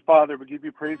 Dear Heavenly Father, we give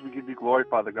you praise, we give you glory,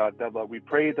 Father God. Devla, we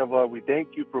pray, Devla, we thank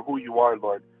you for who you are,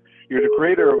 Lord. You're the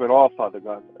creator of it all, Father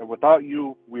God. And without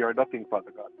you, we are nothing,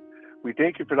 Father God. We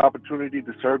thank you for the opportunity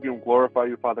to serve you and glorify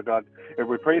you, Father God. And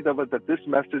we pray, Devla, that this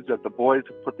message that the boys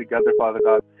have put together, Father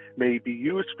God, may be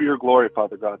used for your glory,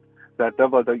 Father God. That,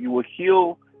 Devla, that you will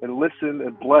heal and listen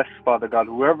and bless, Father God,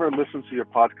 whoever listens to your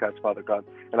podcast, Father God.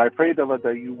 And I pray, Devla,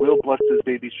 that you will bless this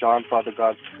baby Sean, Father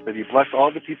God, that you bless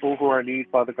all the people who are in need,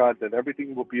 Father God, that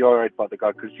everything will be all right, Father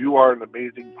God, because you are an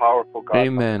amazing, powerful God,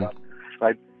 Amen. Father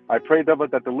God. I pray,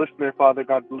 Devla, that the listener, Father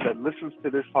God, that listens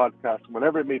to this podcast,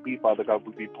 whenever it may be, Father God,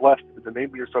 will be blessed in the name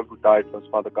of your Son who died for us,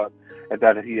 Father God, and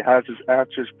that he has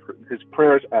his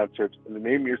prayers answered in the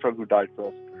name of your Son who died for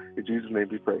us. In Jesus' name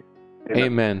we pray.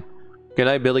 Amen. Good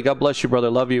night, Billy. God bless you, brother.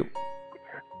 Love you.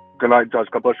 Good night, Josh.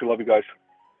 God bless you. Love you guys.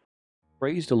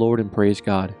 Praise the Lord and praise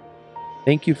God.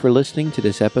 Thank you for listening to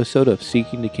this episode of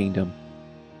Seeking the Kingdom.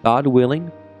 God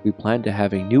willing, we plan to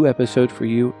have a new episode for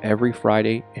you every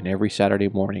Friday and every Saturday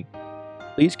morning.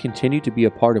 Please continue to be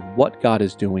a part of what God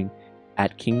is doing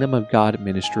at Kingdom of God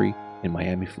Ministry in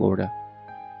Miami, Florida.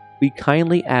 We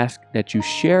kindly ask that you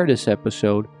share this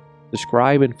episode,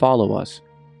 subscribe, and follow us.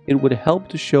 It would help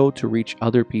the show to reach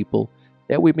other people,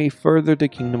 that we may further the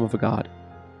kingdom of God.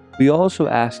 We also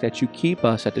ask that you keep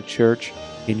us at the church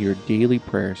in your daily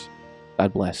prayers.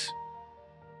 God bless.